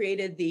then we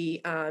created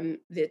the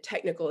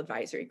technical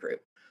advisory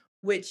group,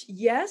 which,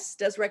 yes,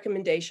 does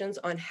recommendations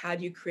on how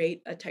do you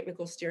create a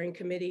technical steering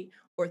committee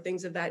or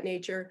things of that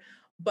nature,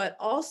 but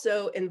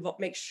also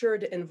make sure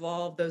to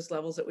involve those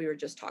levels that we were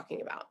just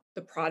talking about,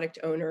 the product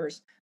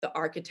owners, the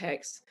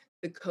architects,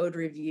 the code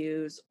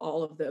reviews,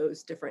 all of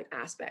those different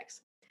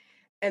aspects.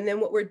 And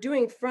then what we're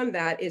doing from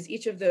that is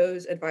each of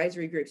those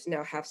advisory groups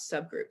now have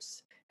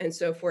subgroups. And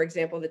so, for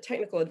example, the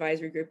technical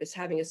advisory group is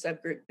having a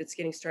subgroup that's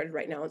getting started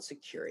right now on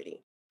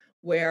security,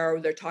 where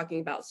they're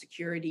talking about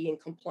security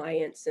and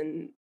compliance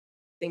and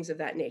things of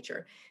that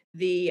nature.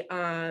 The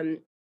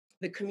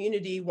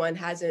community one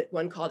has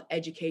one called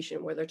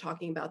education, where they're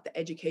talking about the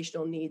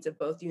educational needs of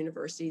both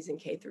universities and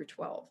K through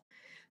 12.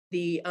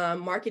 The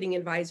marketing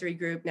advisory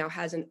group now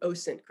has an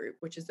OSINT group,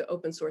 which is the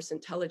open source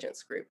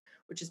intelligence group,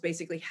 which is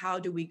basically how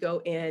do we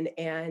go in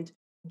and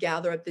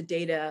gather up the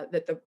data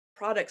that the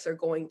products are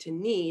going to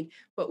need,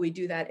 but we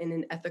do that in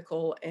an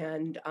ethical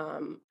and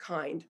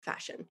kind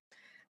fashion.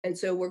 And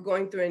so we're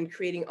going through and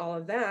creating all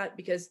of that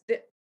because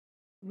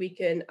we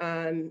can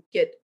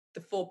get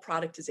the full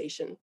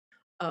productization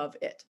of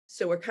it.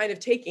 So we're kind of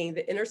taking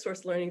the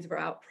InnerSource learnings of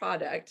our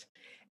product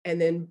and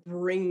then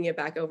bringing it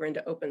back over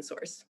into open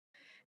source.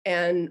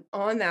 And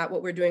on that,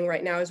 what we're doing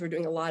right now is we're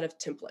doing a lot of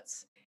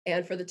templates.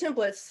 And for the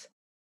templates,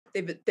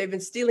 they've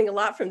been stealing a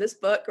lot from this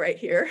book right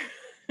here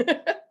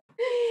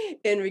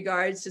in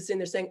regards to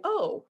they're saying,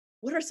 oh,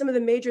 what are some of the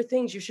major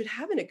things you should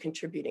have in a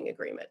contributing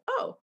agreement?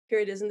 Oh, here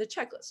it is in the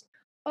checklist.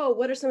 Oh,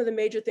 what are some of the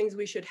major things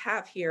we should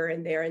have here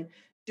and there, and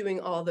doing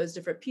all those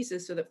different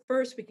pieces so that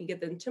first we can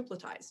get them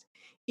templatized.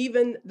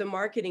 Even the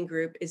marketing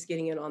group is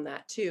getting in on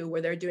that too,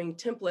 where they're doing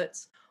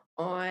templates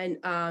on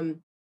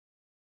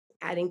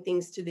adding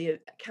things to the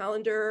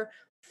calendar,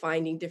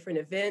 finding different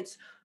events,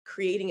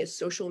 creating a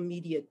social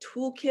media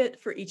toolkit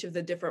for each of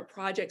the different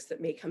projects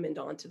that may come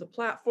into onto the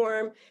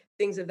platform,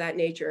 things of that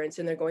nature. And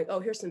so they're going, oh,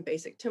 here's some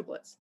basic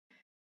templates.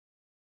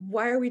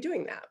 Why are we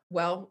doing that?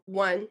 Well,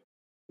 one,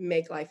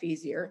 make life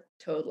easier,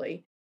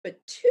 totally. But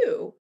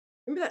two,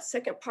 remember that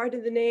second part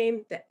of the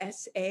name, the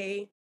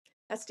SA?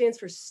 That stands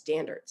for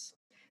standards.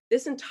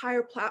 This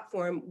entire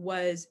platform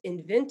was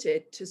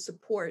invented to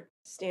support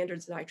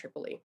standards at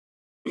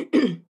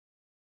IEEE.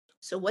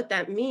 So what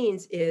that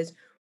means is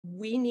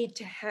we need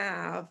to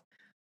have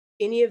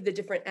any of the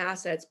different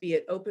assets, be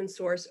it open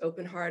source,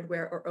 open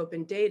hardware, or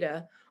open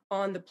data,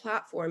 on the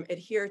platform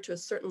adhere to a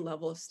certain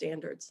level of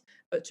standards,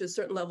 but to a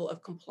certain level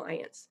of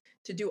compliance,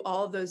 to do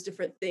all of those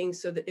different things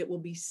so that it will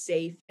be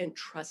safe and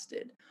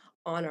trusted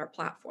on our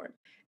platform.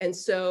 And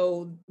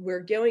so we're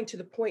going to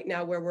the point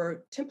now where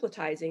we're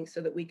templatizing so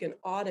that we can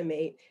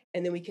automate,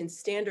 and then we can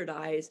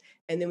standardize,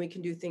 and then we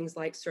can do things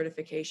like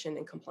certification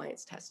and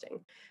compliance testing.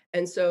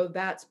 And so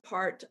that's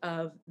part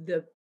of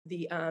the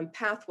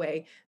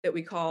pathway that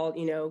we call,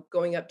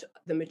 going up to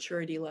the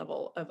maturity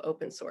level of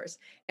open source.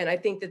 And I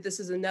think that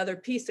this is another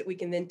piece that we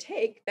can then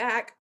take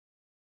back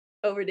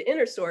over to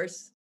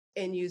InnerSource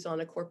and use on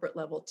a corporate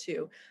level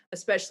too,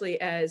 especially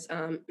as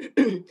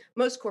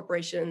most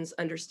corporations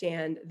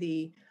understand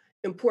the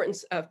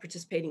importance of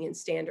participating in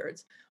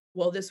standards.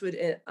 well, this would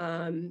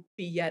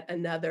be yet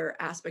another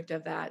aspect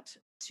of that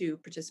to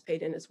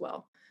participate in as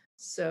well.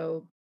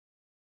 So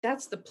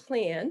that's the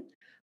plan.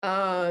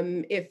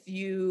 If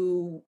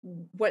you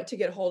want to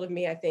get a hold of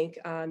me, I think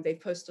they've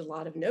posted a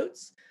lot of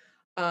notes.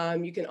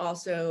 You can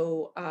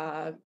also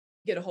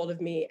get a hold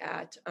of me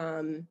at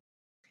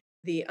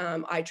the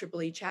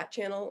IEEE chat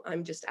channel.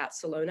 I'm just at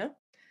Salona.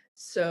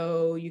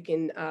 So you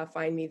can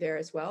find me there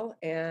as well.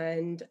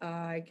 And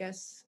I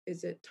guess,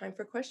 is it time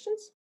for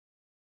questions?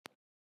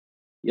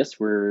 Yes,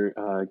 we're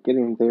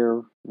getting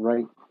there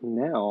right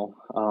now.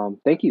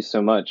 Thank you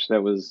so much.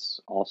 That was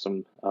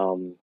awesome.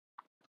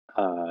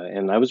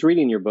 And I was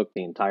reading your book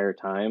the entire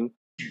time.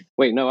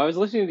 Wait, no, I was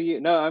listening to you.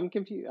 No, I'm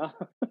confused.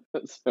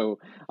 So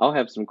I'll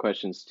have some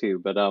questions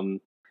too.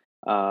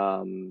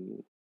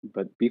 Um,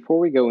 but before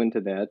we go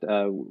into that,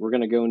 we're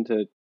going to go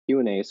into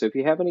Q&A. So if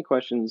you have any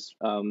questions,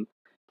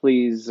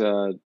 please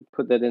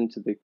put that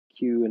into the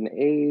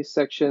Q&A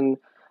section.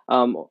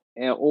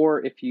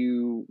 Or if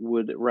you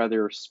would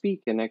rather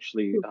speak and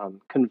actually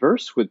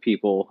converse with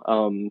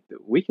people,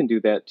 we can do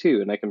that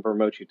too. And I can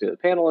promote you to a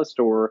panelist,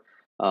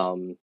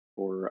 um,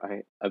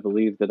 or I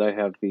believe that I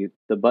have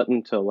the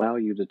button to allow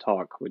you to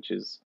talk, which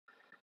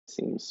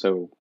seems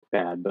so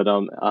bad. But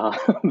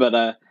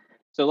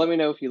so let me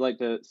know if you'd like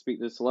to speak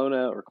to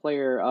Salona or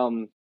Claire.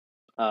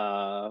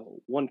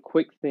 One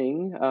quick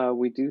thing,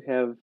 we do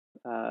have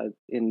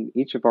in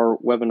each of our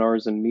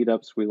webinars and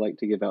meetups, we like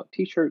to give out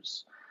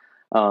T-shirts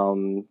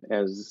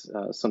as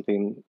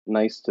something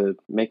nice to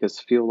make us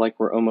feel like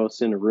we're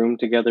almost in a room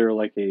together,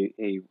 like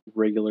a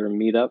regular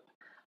meetup.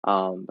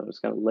 But I was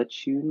going to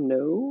let you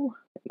know,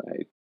 and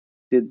I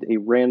did a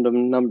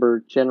random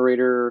number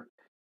generator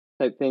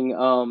type thing.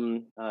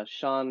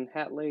 Sean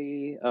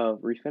Hatley of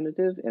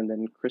Refinitiv, and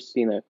then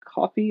Christina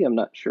Coffey. I'm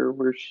not sure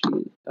where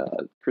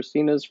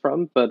Christina's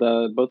from, but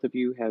both of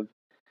you have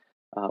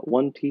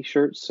one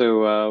T-shirt.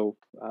 So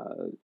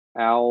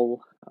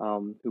Al,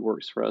 who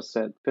works for us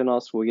at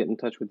Finos, will get in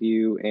touch with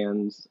you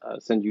and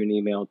send you an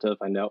email to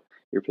find out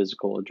your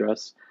physical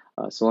address.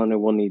 Salona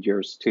will need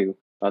yours too,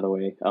 by the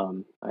way.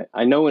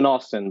 I know in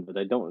Austin, but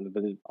I don't.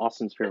 But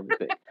Austin's fairly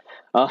big.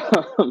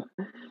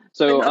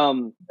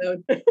 So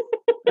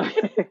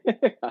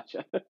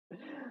gotcha.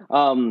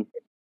 Well,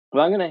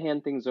 I'm going to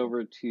hand things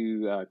over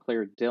to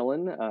Claire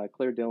Dillon.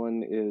 Claire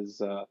Dillon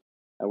is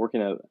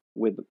working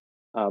with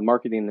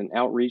marketing and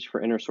outreach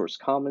for InterSource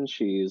Commons.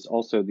 She is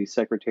also the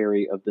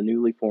secretary of the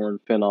newly formed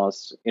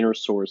Finos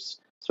InterSource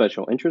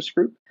Special Interest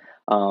Group.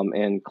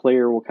 And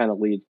Claire will kind of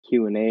lead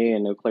Q&A. I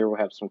know Claire will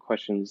have some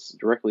questions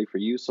directly for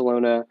you,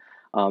 Salona.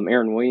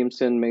 Aaron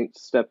Williamson might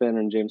step in,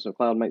 and James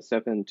McLeod might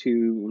step in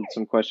too with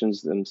some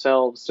questions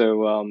themselves.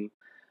 So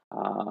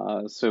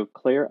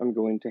Claire, I'm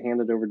going to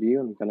hand it over to you.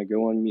 I'm going to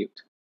go on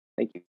mute.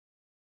 Thank you.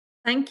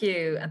 Thank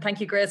you. And thank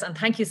you, Grizz. And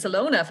thank you,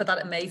 Salona, for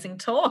that amazing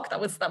talk.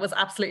 That was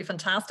absolutely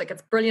fantastic.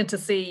 It's brilliant to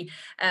see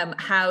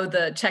how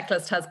the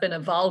checklist has been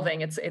evolving.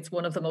 It's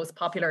one of the most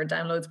popular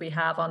downloads we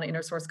have on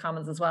InterSource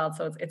Commons as well.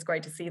 So it's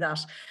great to see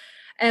that.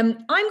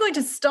 I'm going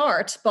to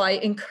start by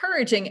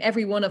encouraging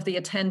every one of the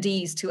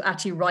attendees to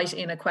actually write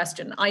in a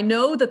question. I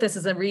know that this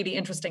is a really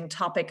interesting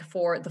topic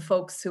for the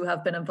folks who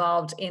have been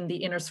involved in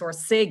the InterSource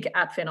SIG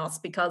at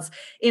Finos, because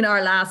in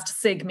our last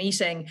SIG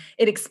meeting,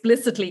 it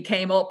explicitly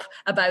came up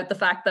about the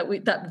fact that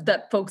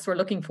that folks were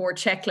looking for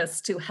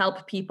checklists to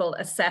help people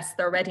assess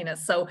their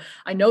readiness. So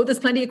I know there's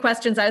plenty of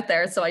questions out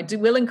there, so I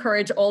will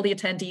encourage all the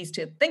attendees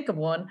to think of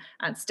one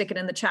and stick it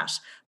in the chat.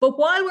 But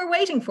while we're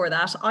waiting for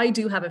that, I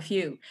do have a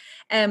few.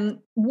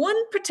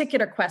 One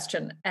particular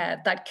question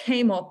that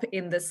came up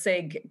in the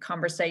SIG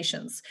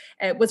conversations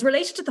was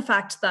related to the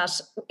fact that,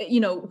 you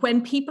know,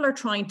 when people are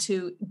trying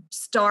to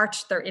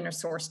start their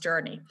InterSource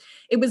journey,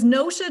 it was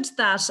noted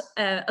that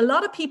a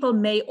lot of people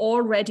may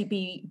already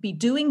be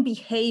doing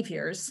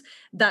behaviors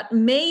that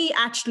may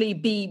actually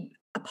be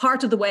a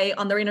part of the way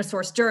on their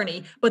InterSource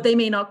journey, but they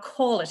may not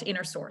call it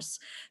InterSource.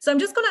 So I'm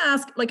just going to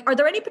ask, like, are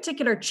there any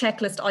particular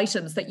checklist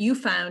items that you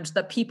found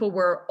that people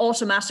were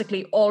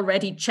automatically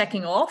already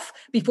checking off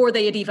before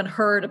they had even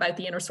heard about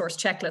the InterSource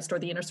checklist or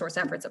the InterSource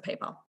efforts at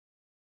PayPal?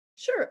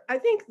 Sure. I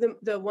think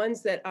the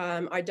ones that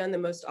I've done the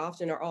most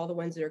often are all the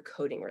ones that are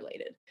coding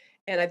related.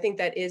 And I think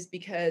that is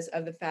because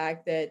of the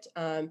fact that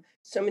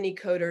so many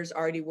coders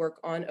already work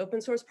on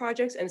open source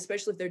projects, and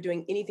especially if they're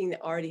doing anything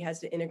that already has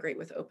to integrate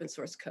with open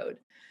source code.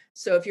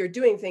 So if you're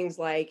doing things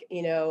like,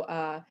 you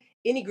know,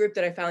 any group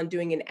that I found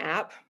doing an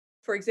app,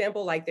 for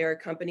example, like they're a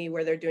company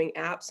where they're doing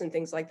apps and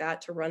things like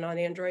that to run on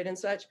Android and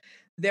such,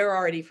 they're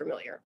already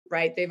familiar,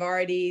 right?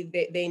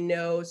 They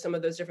know some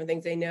of those different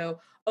things. They know,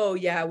 oh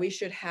yeah, we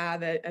should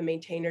have a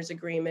maintainers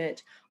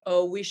agreement.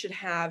 Oh, we should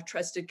have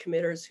trusted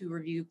committers who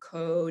review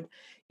code,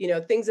 you know,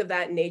 things of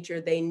that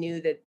nature. They knew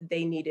that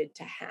they needed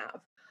to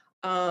have.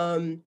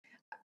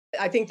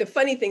 I think the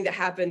funny thing that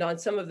happened on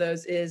some of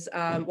those is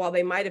while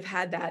they might have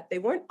had that, they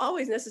weren't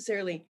always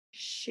necessarily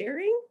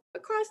sharing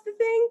across the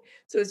thing.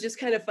 So it's just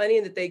kind of funny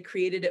that they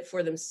created it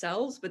for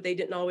themselves, but they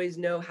didn't always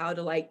know how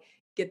to like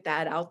get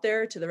that out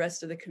there to the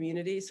rest of the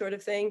community sort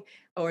of thing,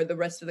 or the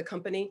rest of the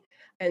company.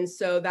 And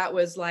so that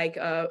was like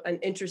an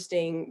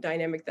interesting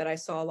dynamic that I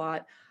saw a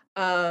lot.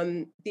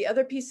 The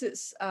other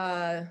pieces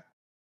that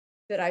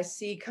I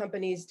see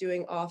companies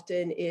doing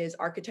often is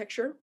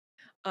architecture,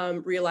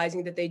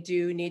 realizing that they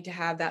do need to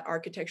have that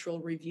architectural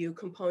review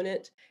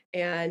component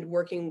and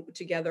working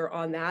together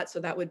on that. So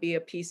that would be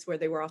a piece where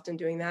they were often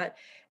doing that.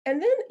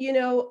 And then, in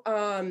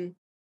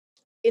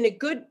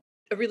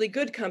a really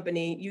good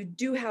company, you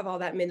do have all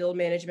that middle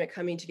management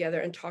coming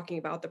together and talking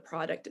about the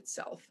product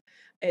itself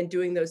and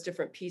doing those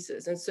different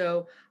pieces. And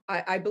so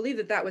I believe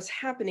that that was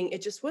happening.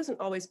 It just wasn't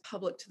always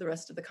public to the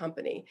rest of the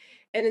company.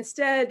 And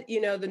instead,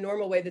 the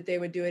normal way that they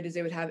would do it is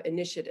they would have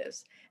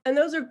initiatives. And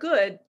those are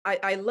good.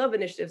 I love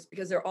initiatives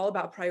because they're all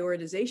about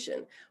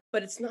prioritization,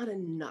 but it's not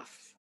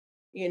enough,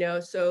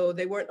 so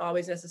they weren't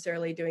always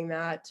necessarily doing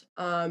that.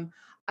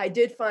 I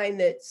did find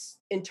that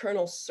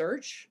internal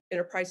search,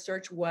 enterprise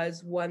search,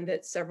 was one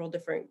that several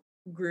different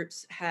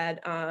groups had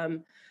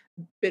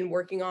been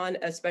working on,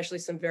 especially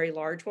some very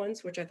large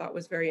ones, which I thought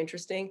was very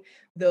interesting,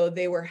 though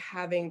they were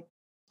having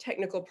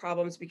technical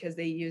problems because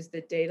they used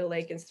the data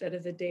lake instead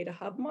of the data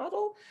hub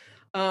model.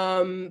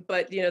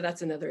 But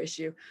that's another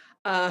issue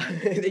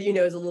that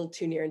is a little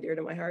too near and dear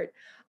to my heart.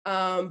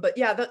 But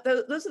yeah,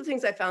 those are the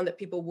things I found that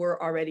people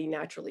were already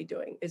naturally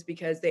doing, is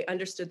because they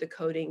understood the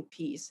coding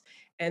piece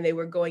and they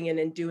were going in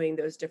and doing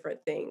those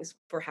different things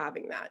for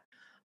having that.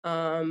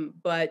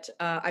 But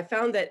I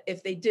found that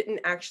if they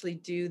didn't actually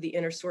do the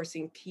inner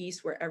sourcing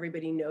piece where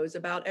everybody knows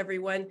about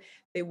everyone,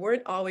 they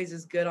weren't always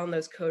as good on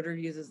those code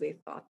reviews as they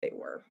thought they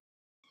were.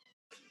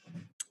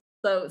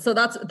 So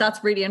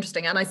that's really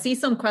interesting. And I see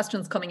some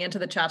questions coming into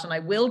the chat, and I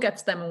will get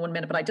to them in 1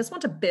 minute, but I just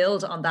want to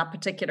build on that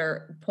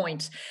particular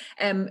point,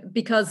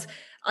 because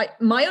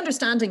my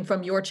understanding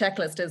from your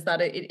checklist is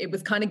that it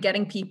was kind of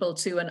getting people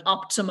to an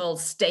optimal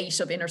state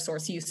of inner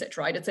source usage,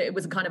 right? It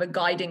was kind of a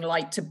guiding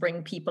light to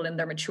bring people in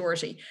their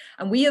maturity.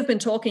 And we have been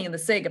talking in the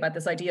SIG about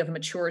this idea of a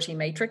maturity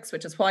matrix,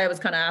 which is why I was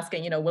kind of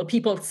asking, will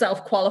people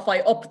self-qualify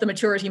up the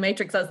maturity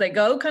matrix as they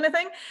go, kind of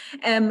thing?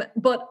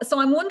 But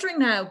so I'm wondering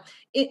now,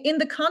 in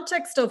the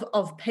context of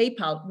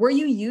PayPal, were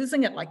you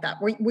using it like that?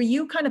 Were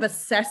you kind of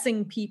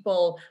assessing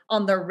people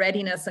on their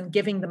readiness and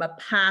giving them a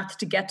path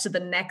to get to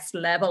the next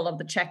level of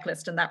the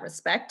checklist in that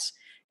respect?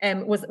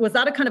 Was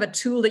that a kind of a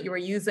tool that you were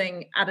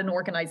using at an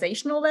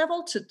organizational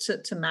level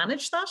to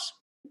manage that?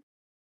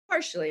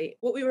 Partially.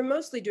 What we were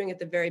mostly doing at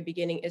the very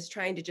beginning is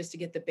trying to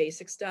get the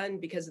basics done,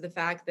 because of the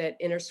fact that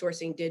inner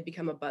sourcing did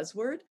become a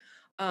buzzword.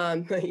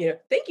 Thank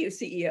you,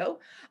 CEO.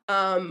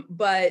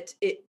 But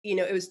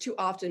it was too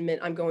often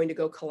meant I'm going to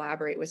go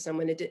collaborate with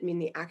someone. It didn't mean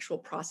the actual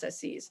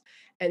processes.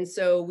 And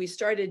so we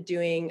started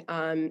doing,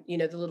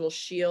 the little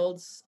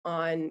shields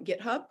on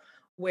GitHub,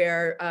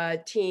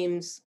 where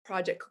teams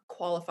project could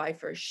qualify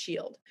for a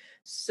shield.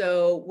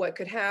 So what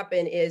could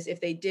happen is, if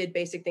they did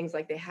basic things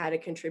like they had a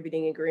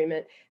contributing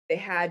agreement, they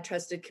had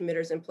trusted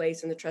committers in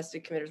place, and the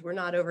trusted committers were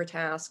not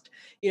overtasked.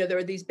 There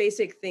were these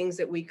basic things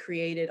that we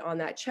created on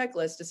that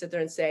checklist to sit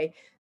there and say,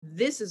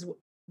 these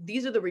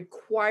are the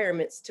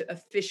requirements to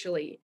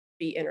officially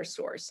be inner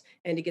source,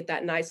 and to get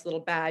that nice little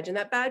badge. And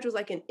that badge was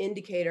like an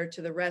indicator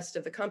to the rest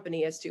of the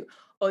company as to,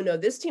 oh no,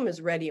 this team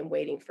is ready and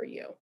waiting for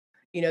you.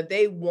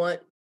 They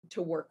want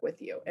to work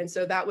with you. And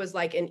so that was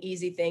like an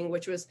easy thing,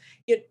 which was,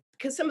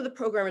 because some of the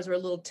programmers were a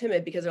little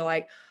timid, because they're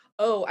like,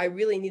 oh, I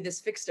really need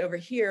this fixed over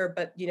here,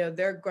 but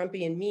they're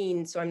grumpy and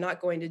mean, so I'm not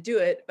going to do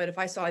it. But if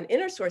I saw an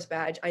inner source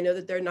badge, I know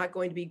that they're not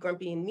going to be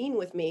grumpy and mean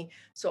with me,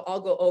 so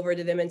I'll go over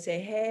to them and say,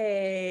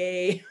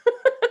 hey.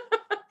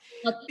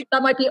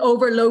 That might be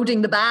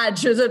overloading the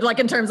badge, is it, like,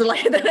 in terms of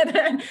like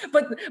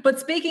but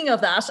speaking of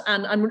that,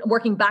 and I'm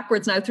working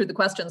backwards now through the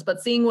questions,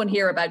 but seeing one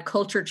here about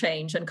culture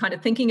change and kind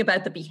of thinking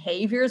about the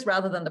behaviors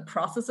rather than the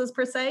processes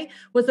per se,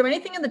 was there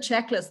anything in the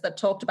checklist that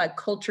talked about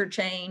culture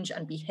change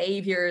and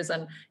behaviors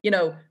and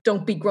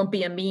don't be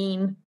grumpy and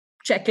mean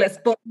checklist?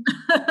 But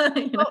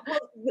well,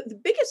 the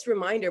biggest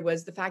reminder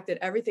was the fact that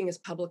everything is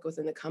public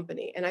within the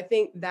company, and I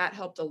think that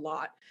helped a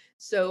lot.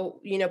 So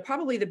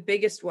probably the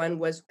biggest one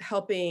was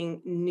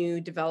helping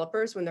new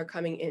developers when they're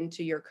coming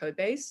into your code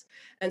base.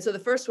 And so the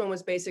first one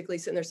was basically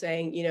sitting there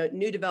saying,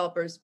 new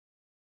developers,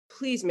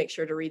 please make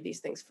sure to read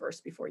these things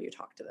first before you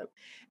talk to them.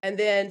 And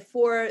then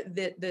for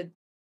the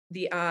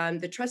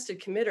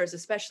trusted committers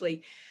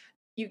especially,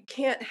 you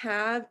can't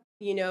have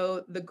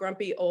the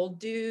grumpy old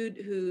dude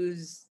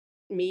who's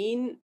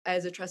mean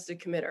as a trusted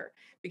committer,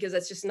 because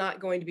that's just not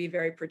going to be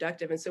very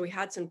productive. And so we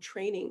had some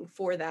training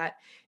for that,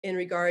 in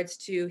regards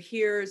to,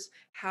 here's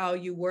how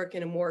you work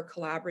in a more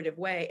collaborative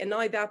way. And not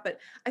only that, but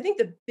I think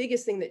the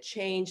biggest thing that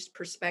changed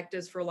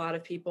perspectives for a lot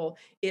of people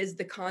is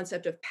the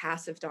concept of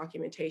passive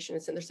documentation.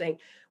 And so they're saying,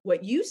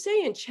 what you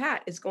say in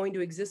chat is going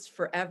to exist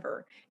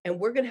forever, and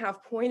we're going to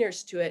have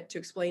pointers to it to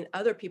explain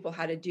other people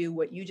how to do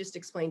what you just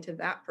explained to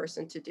that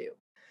person to do.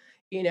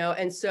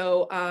 And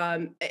so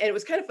and it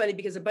was kind of funny,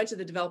 because a bunch of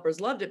the developers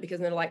loved it,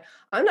 because they're like,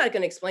 I'm not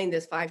going to explain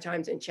this 5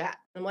 times in chat.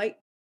 I'm like,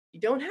 you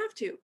don't have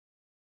to.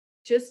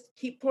 just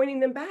keep pointing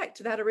them back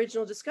to that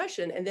original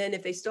discussion. And then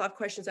if they still have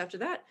questions after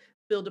that,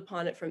 build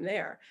upon it from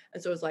there.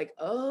 And so it's like,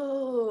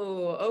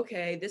 oh,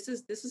 okay, this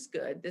is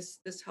good.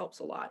 This helps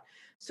a lot.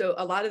 So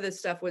a lot of this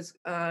stuff was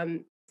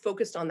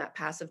focused on that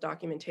passive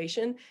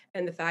documentation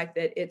and the fact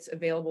that it's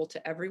available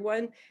to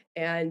everyone.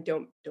 And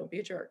don't be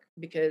a jerk,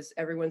 because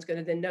everyone's going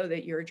to then know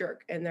that you're a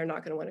jerk and they're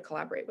not going to want to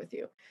collaborate with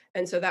you.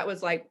 And so that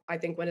was, like, I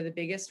think, one of the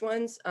biggest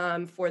ones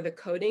for the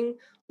coding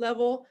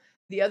level.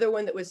 The other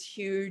one that was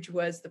huge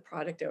was the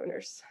product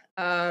owners.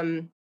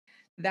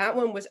 That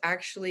one was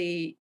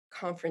actually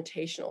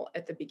confrontational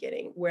at the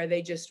beginning, where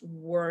they just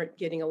weren't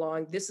getting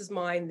along. This is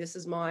mine. This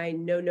is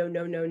mine. No, no,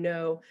 no, no,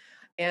 no.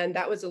 And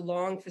that was a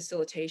long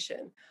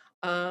facilitation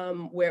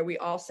where we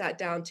all sat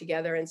down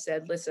together and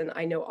said, listen,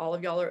 I know all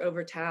of y'all are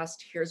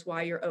overtasked. Here's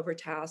why you're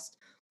overtasked.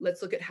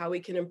 Let's look at how we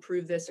can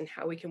improve this and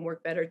how we can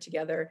work better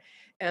together.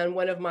 And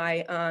one of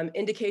my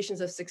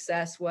indications of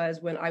success was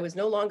when I was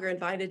no longer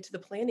invited to the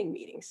planning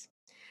meetings,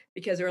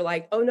 because they were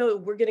like, oh no,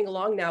 we're getting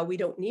along now, we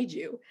don't need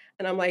you.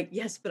 And I'm like,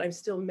 yes, but I'm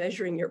still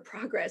measuring your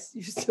progress.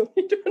 You still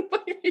need to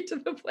invite me to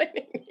the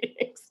planning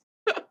meetings.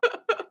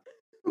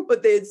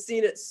 But they had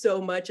seen it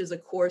so much as a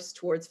course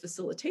towards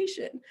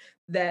facilitation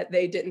that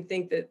they didn't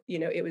think that,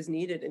 it was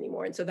needed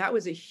anymore. And so that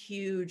was a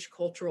huge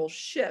cultural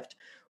shift,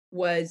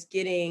 was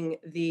getting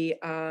the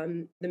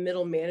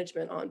middle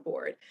management on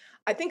board.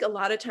 I think a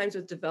lot of times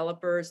with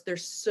developers, they're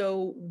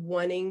so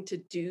wanting to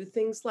do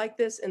things like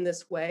this in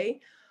this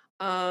way.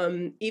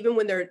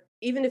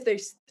 Even if they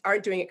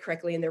aren't doing it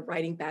correctly and they're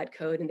writing bad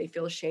code and they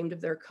feel ashamed of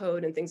their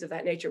code and things of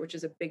that nature, which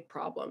is a big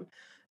problem.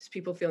 It's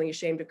people feeling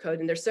ashamed of code.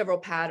 And there's several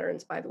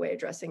patterns, by the way,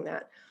 addressing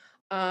that.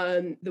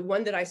 The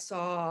one that I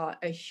saw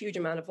a huge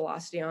amount of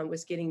velocity on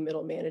was getting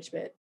middle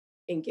management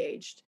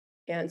engaged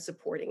and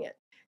supporting it.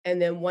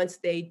 And then once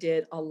they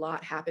did, a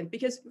lot happened.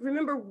 Because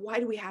remember, why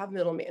do we have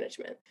middle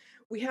management?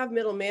 We have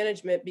middle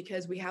management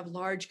because we have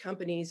large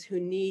companies who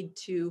need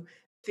to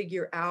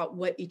figure out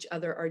what each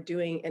other are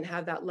doing and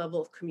have that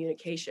level of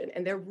communication.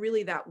 And they're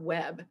really that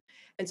web.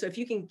 And so if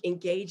you can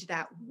engage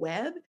that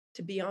web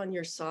to be on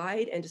your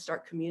side and to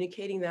start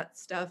communicating that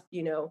stuff,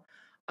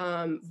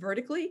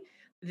 vertically,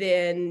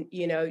 then,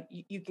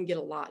 you can get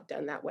a lot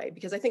done that way.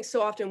 Because I think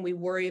so often we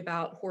worry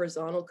about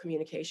horizontal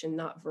communication,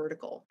 not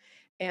vertical.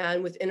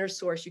 And with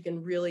InnerSource, you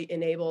can really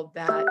enable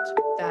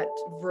that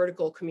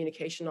vertical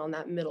communication on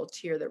that middle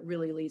tier that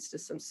really leads to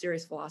some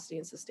serious velocity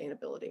and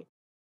sustainability.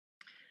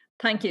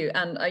 Thank you.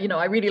 And,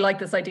 I really like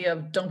this idea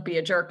of don't be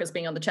a jerk as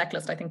being on the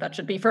checklist. I think that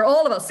should be for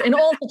all of us in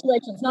all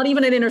situations, not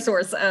even in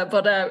InnerSource,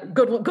 but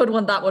good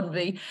one that wouldn't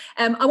be.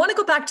 I want to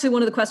go back to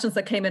one of the questions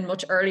that came in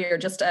much earlier,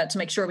 just to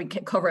make sure we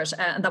cover it.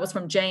 And that was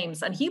from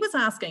James. And he was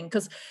asking,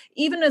 because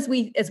even as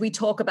we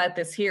talk about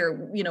this here,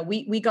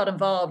 we got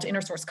involved,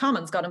 InnerSource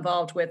Commons got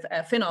involved with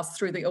FinOS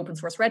through the Open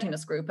Source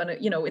Readiness Group. And,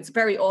 it's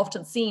very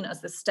often seen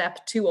as the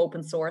step to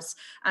open source,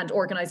 and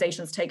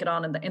organizations take it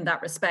on in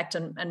that respect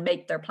and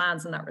make their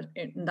plans in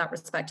that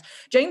respect.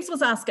 James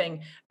was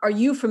asking, are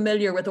you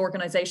familiar with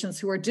organizations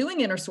who are doing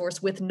InnerSource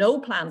with no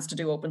plans to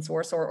do open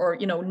source, or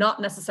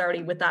not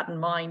necessarily with that in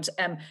mind,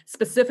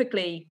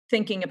 specifically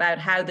thinking about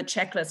how the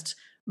checklist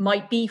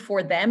might be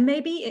for them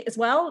maybe as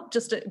well,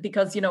 just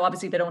because,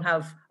 obviously they don't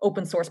have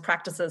open source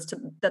practices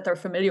that they're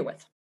familiar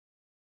with?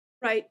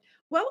 Right.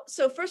 Well,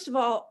 so first of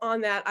all,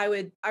 on that, I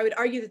would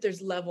argue that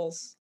there's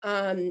levels,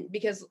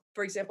 because,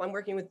 for example, I'm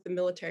working with the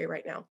military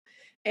right now.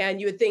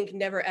 And you would think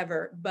never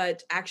ever,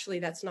 but actually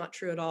that's not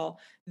true at all.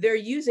 They're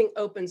using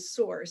open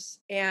source,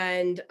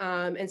 and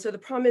so the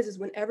problem is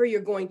whenever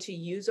you're going to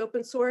use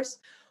open source,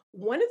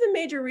 one of the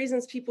major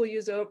reasons people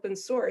use open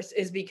source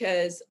is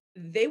because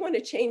they want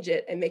to change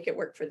it and make it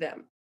work for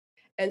them.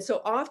 And so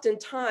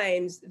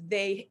oftentimes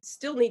they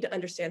still need to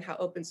understand how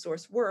open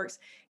source works.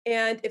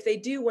 And if they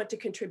do want to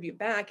contribute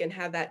back and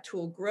have that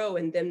tool grow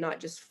and them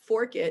not just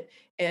fork it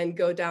and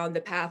go down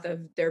the path of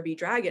there be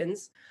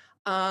dragons,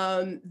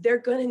 they're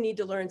going to need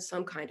to learn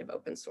some kind of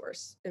open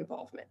source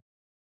involvement.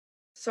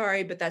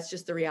 Sorry, but that's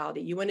just the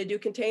reality. You want to do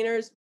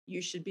containers,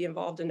 you should be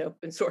involved in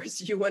open source.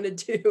 You want to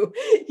do,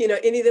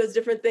 any of those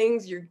different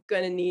things, you're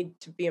going to need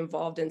to be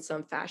involved in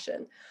some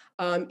fashion.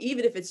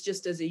 Even if it's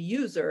just as a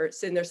user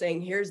sitting there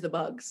saying, here's the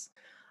bugs.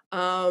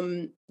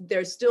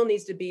 There still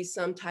needs to be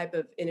some type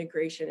of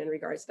integration in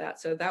regards to that.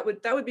 So that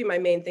would be my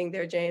main thing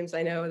there, James.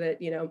 I know that,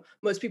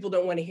 most people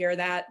don't want to hear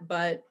that,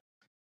 but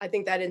I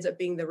think that ends up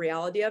being the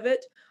reality of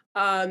it.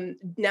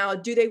 Now,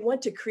 do they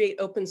want to create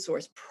open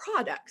source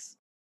products?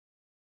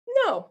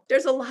 No,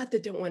 there's a lot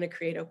that don't want to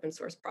create open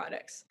source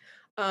products.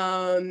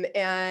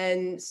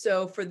 And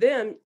so for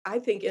them, I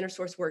think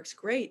InnerSource works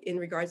great in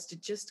regards to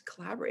just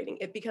collaborating.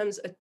 It becomes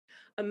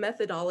a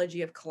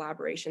methodology of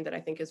collaboration that I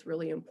think is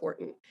really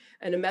important,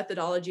 and a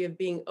methodology of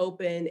being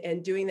open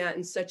and doing that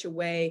in such a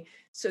way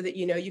so that,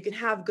 you can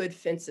have good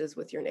fences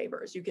with your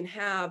neighbors. You can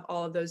have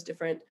all of those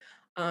different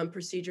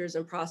procedures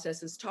and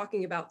processes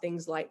talking about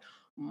things like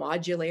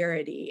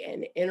modularity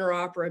and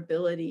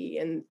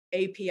interoperability and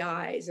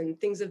APIs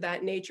and things of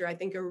that nature. I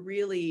think are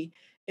really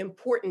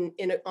important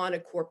on a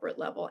corporate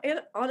level. And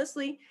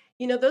honestly,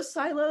 those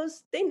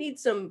silos, they need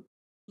some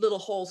little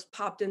holes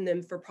popped in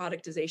them for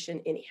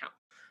productization anyhow,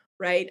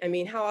 right? I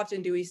mean, how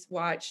often do we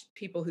watch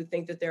people who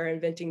think that they're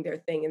inventing their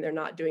thing and they're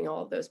not doing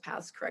all of those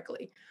paths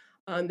correctly?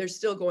 They're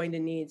still going to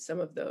need some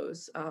of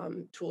those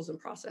tools and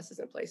processes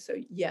in place. So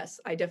yes,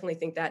 I definitely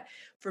think that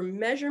for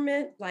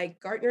measurement, like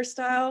Gartner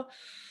style,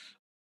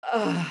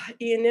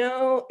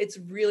 it's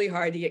really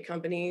hard to get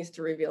companies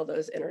to reveal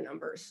those inner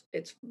numbers.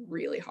 It's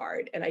really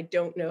hard. And I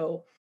don't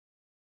know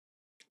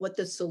what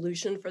the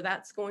solution for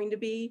that's going to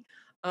be,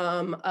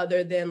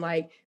 other than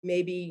like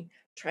maybe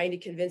trying to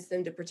convince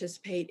them to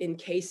participate in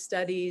case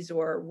studies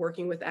or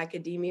working with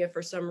academia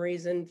for some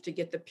reason to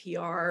get the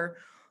PR,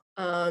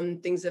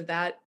 things of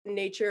that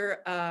nature.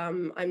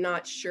 I'm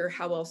not sure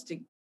how else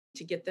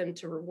to get them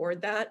to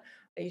reward that.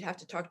 You'd have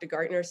to talk to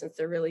Gartner since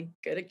they're really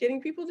good at getting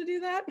people to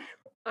do that.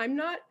 I'm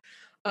not.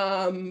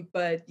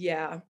 But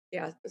yeah.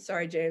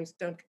 Sorry, James,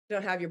 don't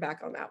have your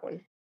back on that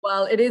one.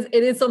 Well, it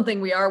is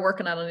something we are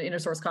working on in Inner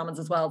Source Commons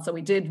as well. So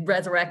we did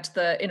resurrect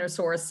the Inner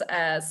Source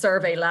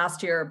survey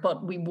last year,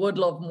 but we would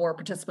love more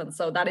participants.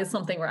 So that is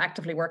something we're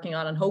actively working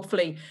on, and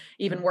hopefully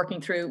even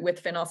working through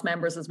with FinOS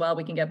members as well.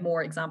 We can get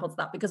more examples of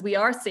that, because we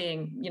are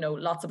seeing,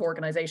 lots of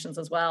organizations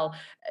as well.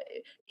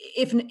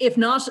 If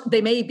not,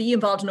 they may be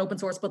involved in open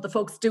source, but the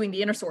folks doing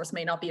the Inner Source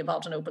may not be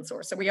involved in open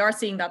source. So we are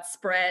seeing that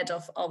spread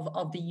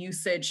of the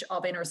usage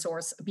of Inner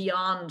Source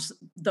beyond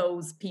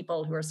those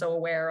people who are so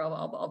aware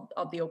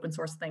of the open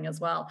source thing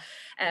as well,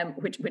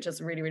 which is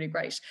really, really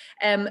great.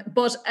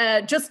 But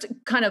just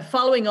kind of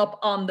following up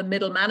on the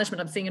middle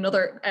management, I'm seeing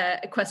another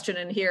question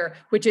in here,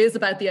 which is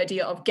about the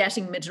idea of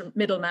getting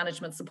middle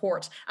management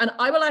support. And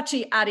I will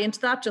actually add into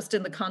that just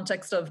in the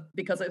context of,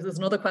 because there's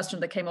another question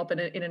that came up in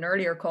an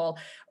earlier call.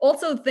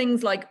 Also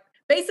things like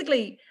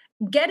basically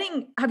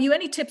have you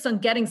any tips on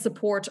getting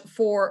support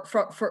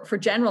for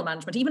general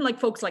management, even like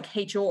folks like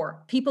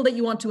HR, people that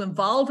you want to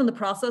involve in the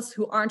process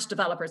who aren't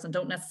developers and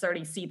don't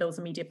necessarily see those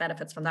immediate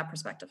benefits from that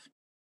perspective?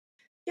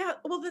 Yeah,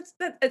 well,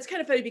 it's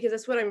kind of funny because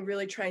that's what I'm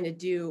really trying to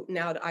do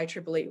now to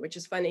IEEE, which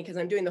is funny because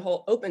I'm doing the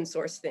whole open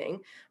source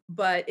thing,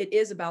 but it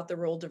is about the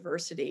role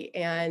diversity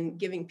and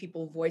giving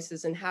people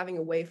voices and having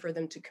a way for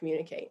them to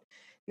communicate.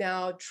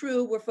 Now,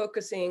 true, we're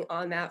focusing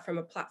on that from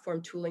a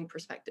platform tooling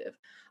perspective,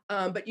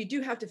 but you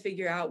do have to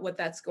figure out what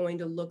that's going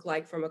to look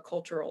like from a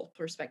cultural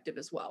perspective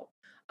as well.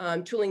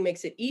 Tooling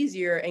makes it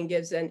easier and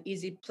gives an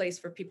easy place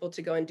for people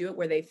to go and do it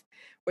where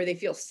they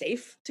feel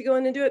safe to go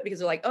in and do it, because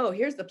they're like, oh,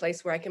 here's the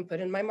place where I can put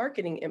in my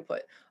marketing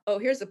input. Oh,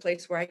 here's the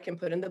place where I can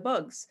put in the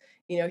bugs.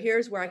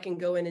 Here's where I can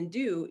go in and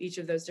do each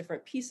of those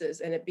different pieces,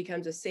 and it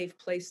becomes a safe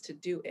place to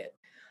do it.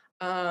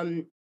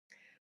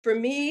 For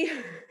me,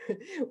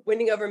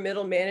 winning over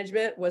middle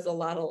management was a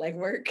lot of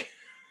legwork.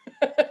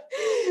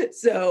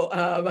 So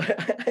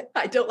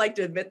I don't like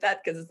to admit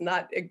that because it's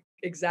not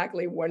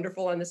exactly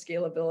wonderful on the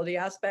scalability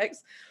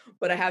aspects,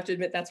 but I have to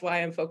admit that's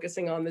why I'm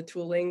focusing on the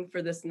tooling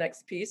for this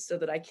next piece so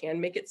that I can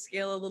make it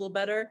scale a little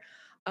better.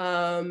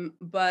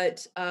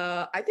 But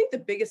I think the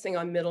biggest thing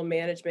on middle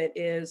management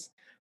is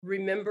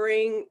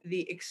remembering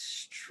the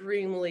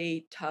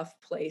extremely tough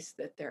place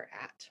that they're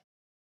at.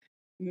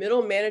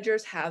 Middle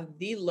managers have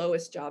the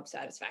lowest job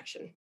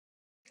satisfaction,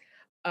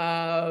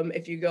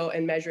 if you go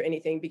and measure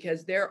anything,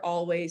 because they're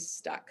always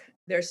stuck.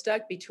 They're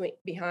stuck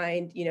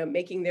behind,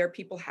 making their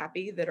people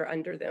happy that are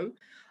under them.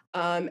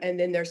 And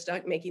then they're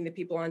stuck making the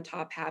people on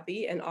top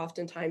happy. And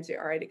oftentimes they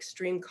are at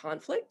extreme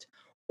conflict,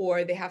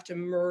 or they have to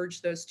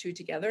merge those two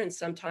together. And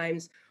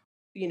sometimes,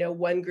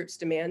 one group's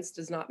demands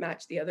does not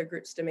match the other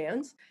group's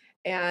demands.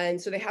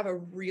 And so they have a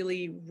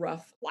really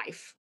rough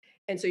life.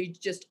 And so you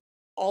just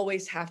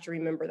always have to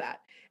remember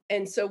that.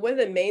 And so one of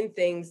the main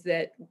things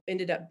that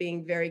ended up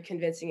being very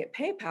convincing at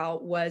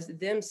PayPal was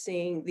them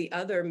seeing the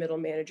other middle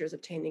managers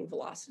obtaining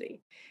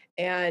velocity,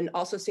 and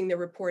also seeing their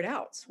report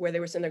outs where they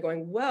were sitting there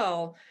going,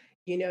 well,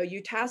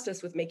 you tasked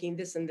us with making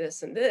this and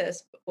this and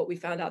this, but we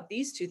found out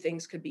these two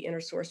things could be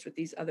intersourced with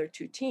these other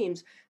two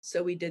teams.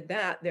 So we did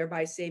that,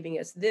 thereby saving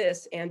us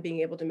this and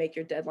being able to make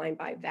your deadline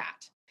by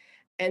that.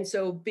 And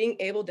so being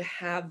able to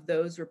have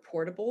those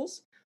reportables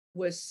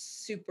was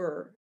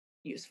super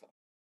useful.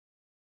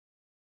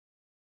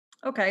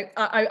 Okay,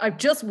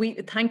 we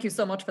thank you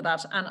so much for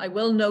that. And I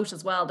will note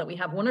as well that we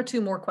have one or two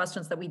more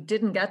questions that we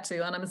didn't get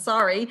to, and I'm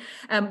sorry.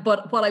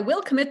 But what I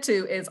will commit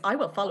to is I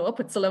will follow up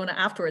with Salona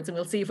afterwards, and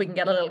we'll see if we can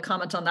get a little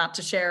comment on that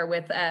to share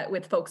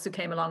with folks who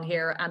came along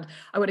here. And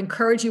I would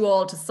encourage you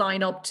all to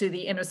sign up to the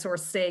Inner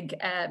Source SIG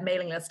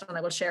mailing list, and I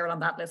will share it on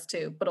that list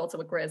too, but also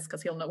with Grizz,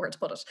 because he'll know where to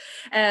put it.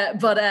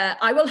 But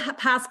I will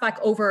pass back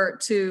over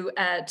to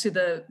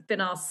the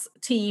FinOS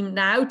team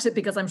now,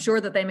 because I'm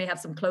sure that they may have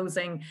some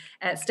closing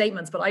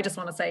statements, but I just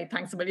want to say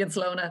thanks a million,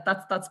 Salona.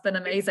 That's been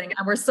amazing,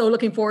 and we're so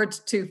looking forward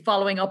to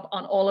following up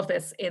on all of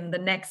this in the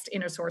next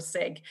Inner Source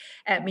SIG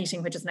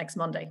meeting, which is next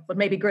Monday. But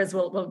maybe Grizz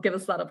will give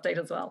us that update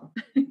as well.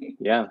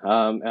 Yeah,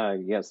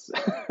 yes,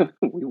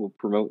 we will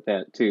promote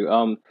that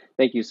too.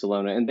 Thank you,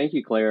 Salona, and thank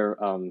you, Claire,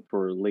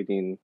 for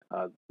leading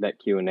that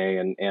Q&A,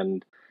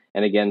 and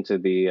again to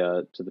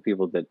the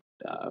people that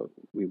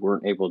we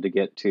weren't able to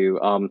get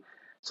to.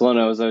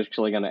 Salona, I was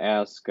actually going to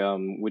ask,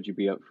 would you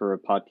be up for a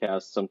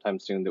podcast sometime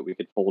soon that we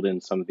could fold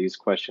in some of these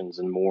questions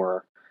and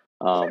more?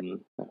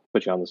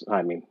 Put you on this.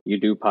 I mean, you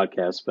do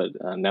podcasts, but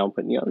now I'm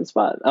putting you on the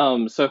spot.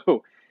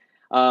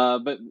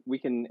 But we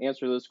can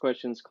answer those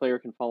questions. Claire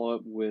can follow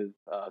up with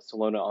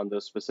Salona on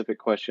those specific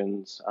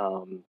questions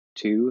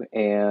too.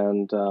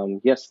 And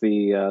yes,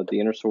 the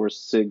InnerSource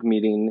SIG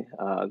meeting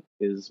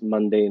is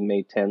Monday,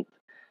 May 10th,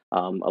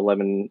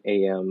 11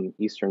 a.m.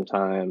 Eastern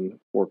Time,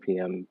 4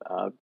 p.m.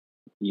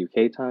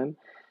 UK time.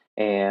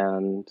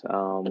 And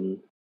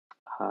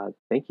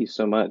thank you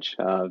so much,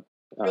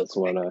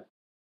 Salona.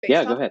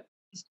 Yeah, go ahead.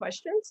 These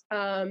questions.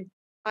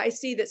 I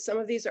see that some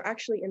of these are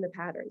actually in the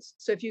patterns.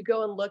 So if you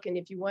go and look, and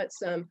if you want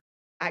some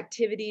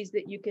activities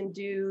that you can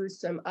do,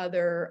 some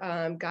other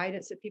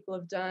guidance that people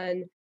have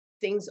done,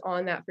 things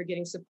on that for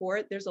getting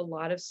support, there's a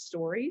lot of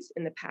stories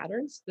in the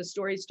patterns. The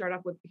stories start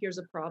off with, here's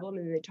a problem,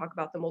 and then they talk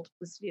about the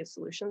multiplicity of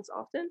solutions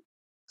often.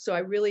 So I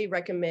really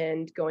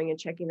recommend going and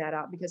checking that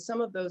out because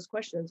some of those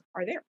questions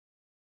are there.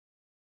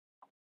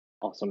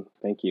 Awesome.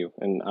 Thank you.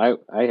 And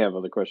I have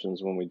other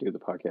questions when we do the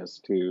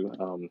podcast too,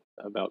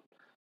 about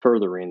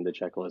furthering the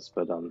checklist,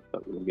 but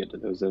we'll get to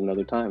those at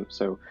another time.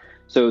 So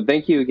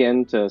thank you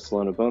again to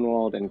Salona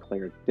Bonewald and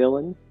Claire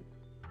Dillon.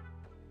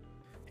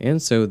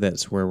 And so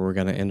that's where we're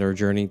going to end our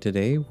journey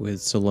today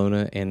with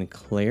Salona and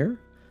Claire.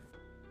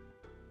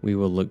 We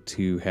will look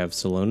to have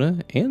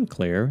Salona and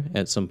Claire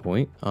at some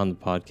point on the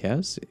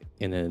podcast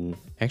in an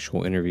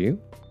actual interview.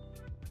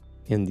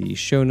 In the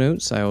show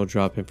notes, I will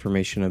drop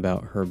information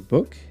about her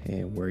book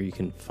and where you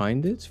can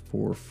find it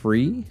for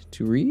free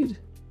to read.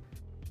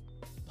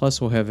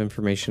 Plus, we'll have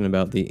information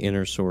about the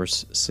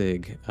InnerSource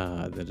SIG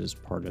that is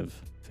part of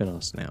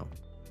Finos now.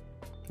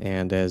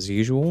 And as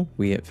usual,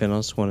 we at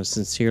Finos want to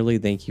sincerely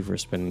thank you for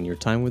spending your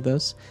time with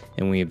us,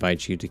 and we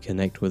invite you to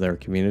connect with our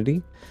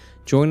community.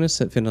 Join us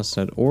at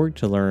finos.org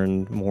to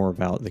learn more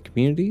about the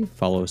community,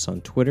 follow us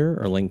on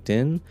Twitter or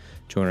LinkedIn,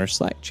 join our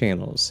Slack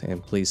channels,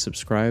 and please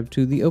subscribe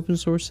to the Open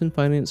Source in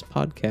Finance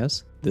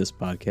podcast, this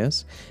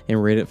podcast,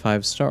 and rate it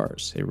 5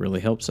 stars. It really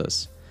helps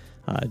us.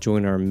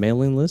 Join our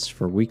mailing list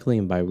for weekly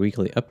and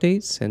bi-weekly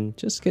updates, and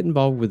just get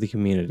involved with the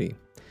community.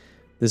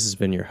 This has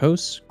been your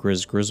host,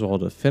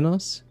 Griswold of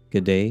Finos.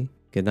 Good day,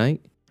 good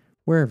night,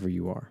 wherever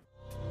you are.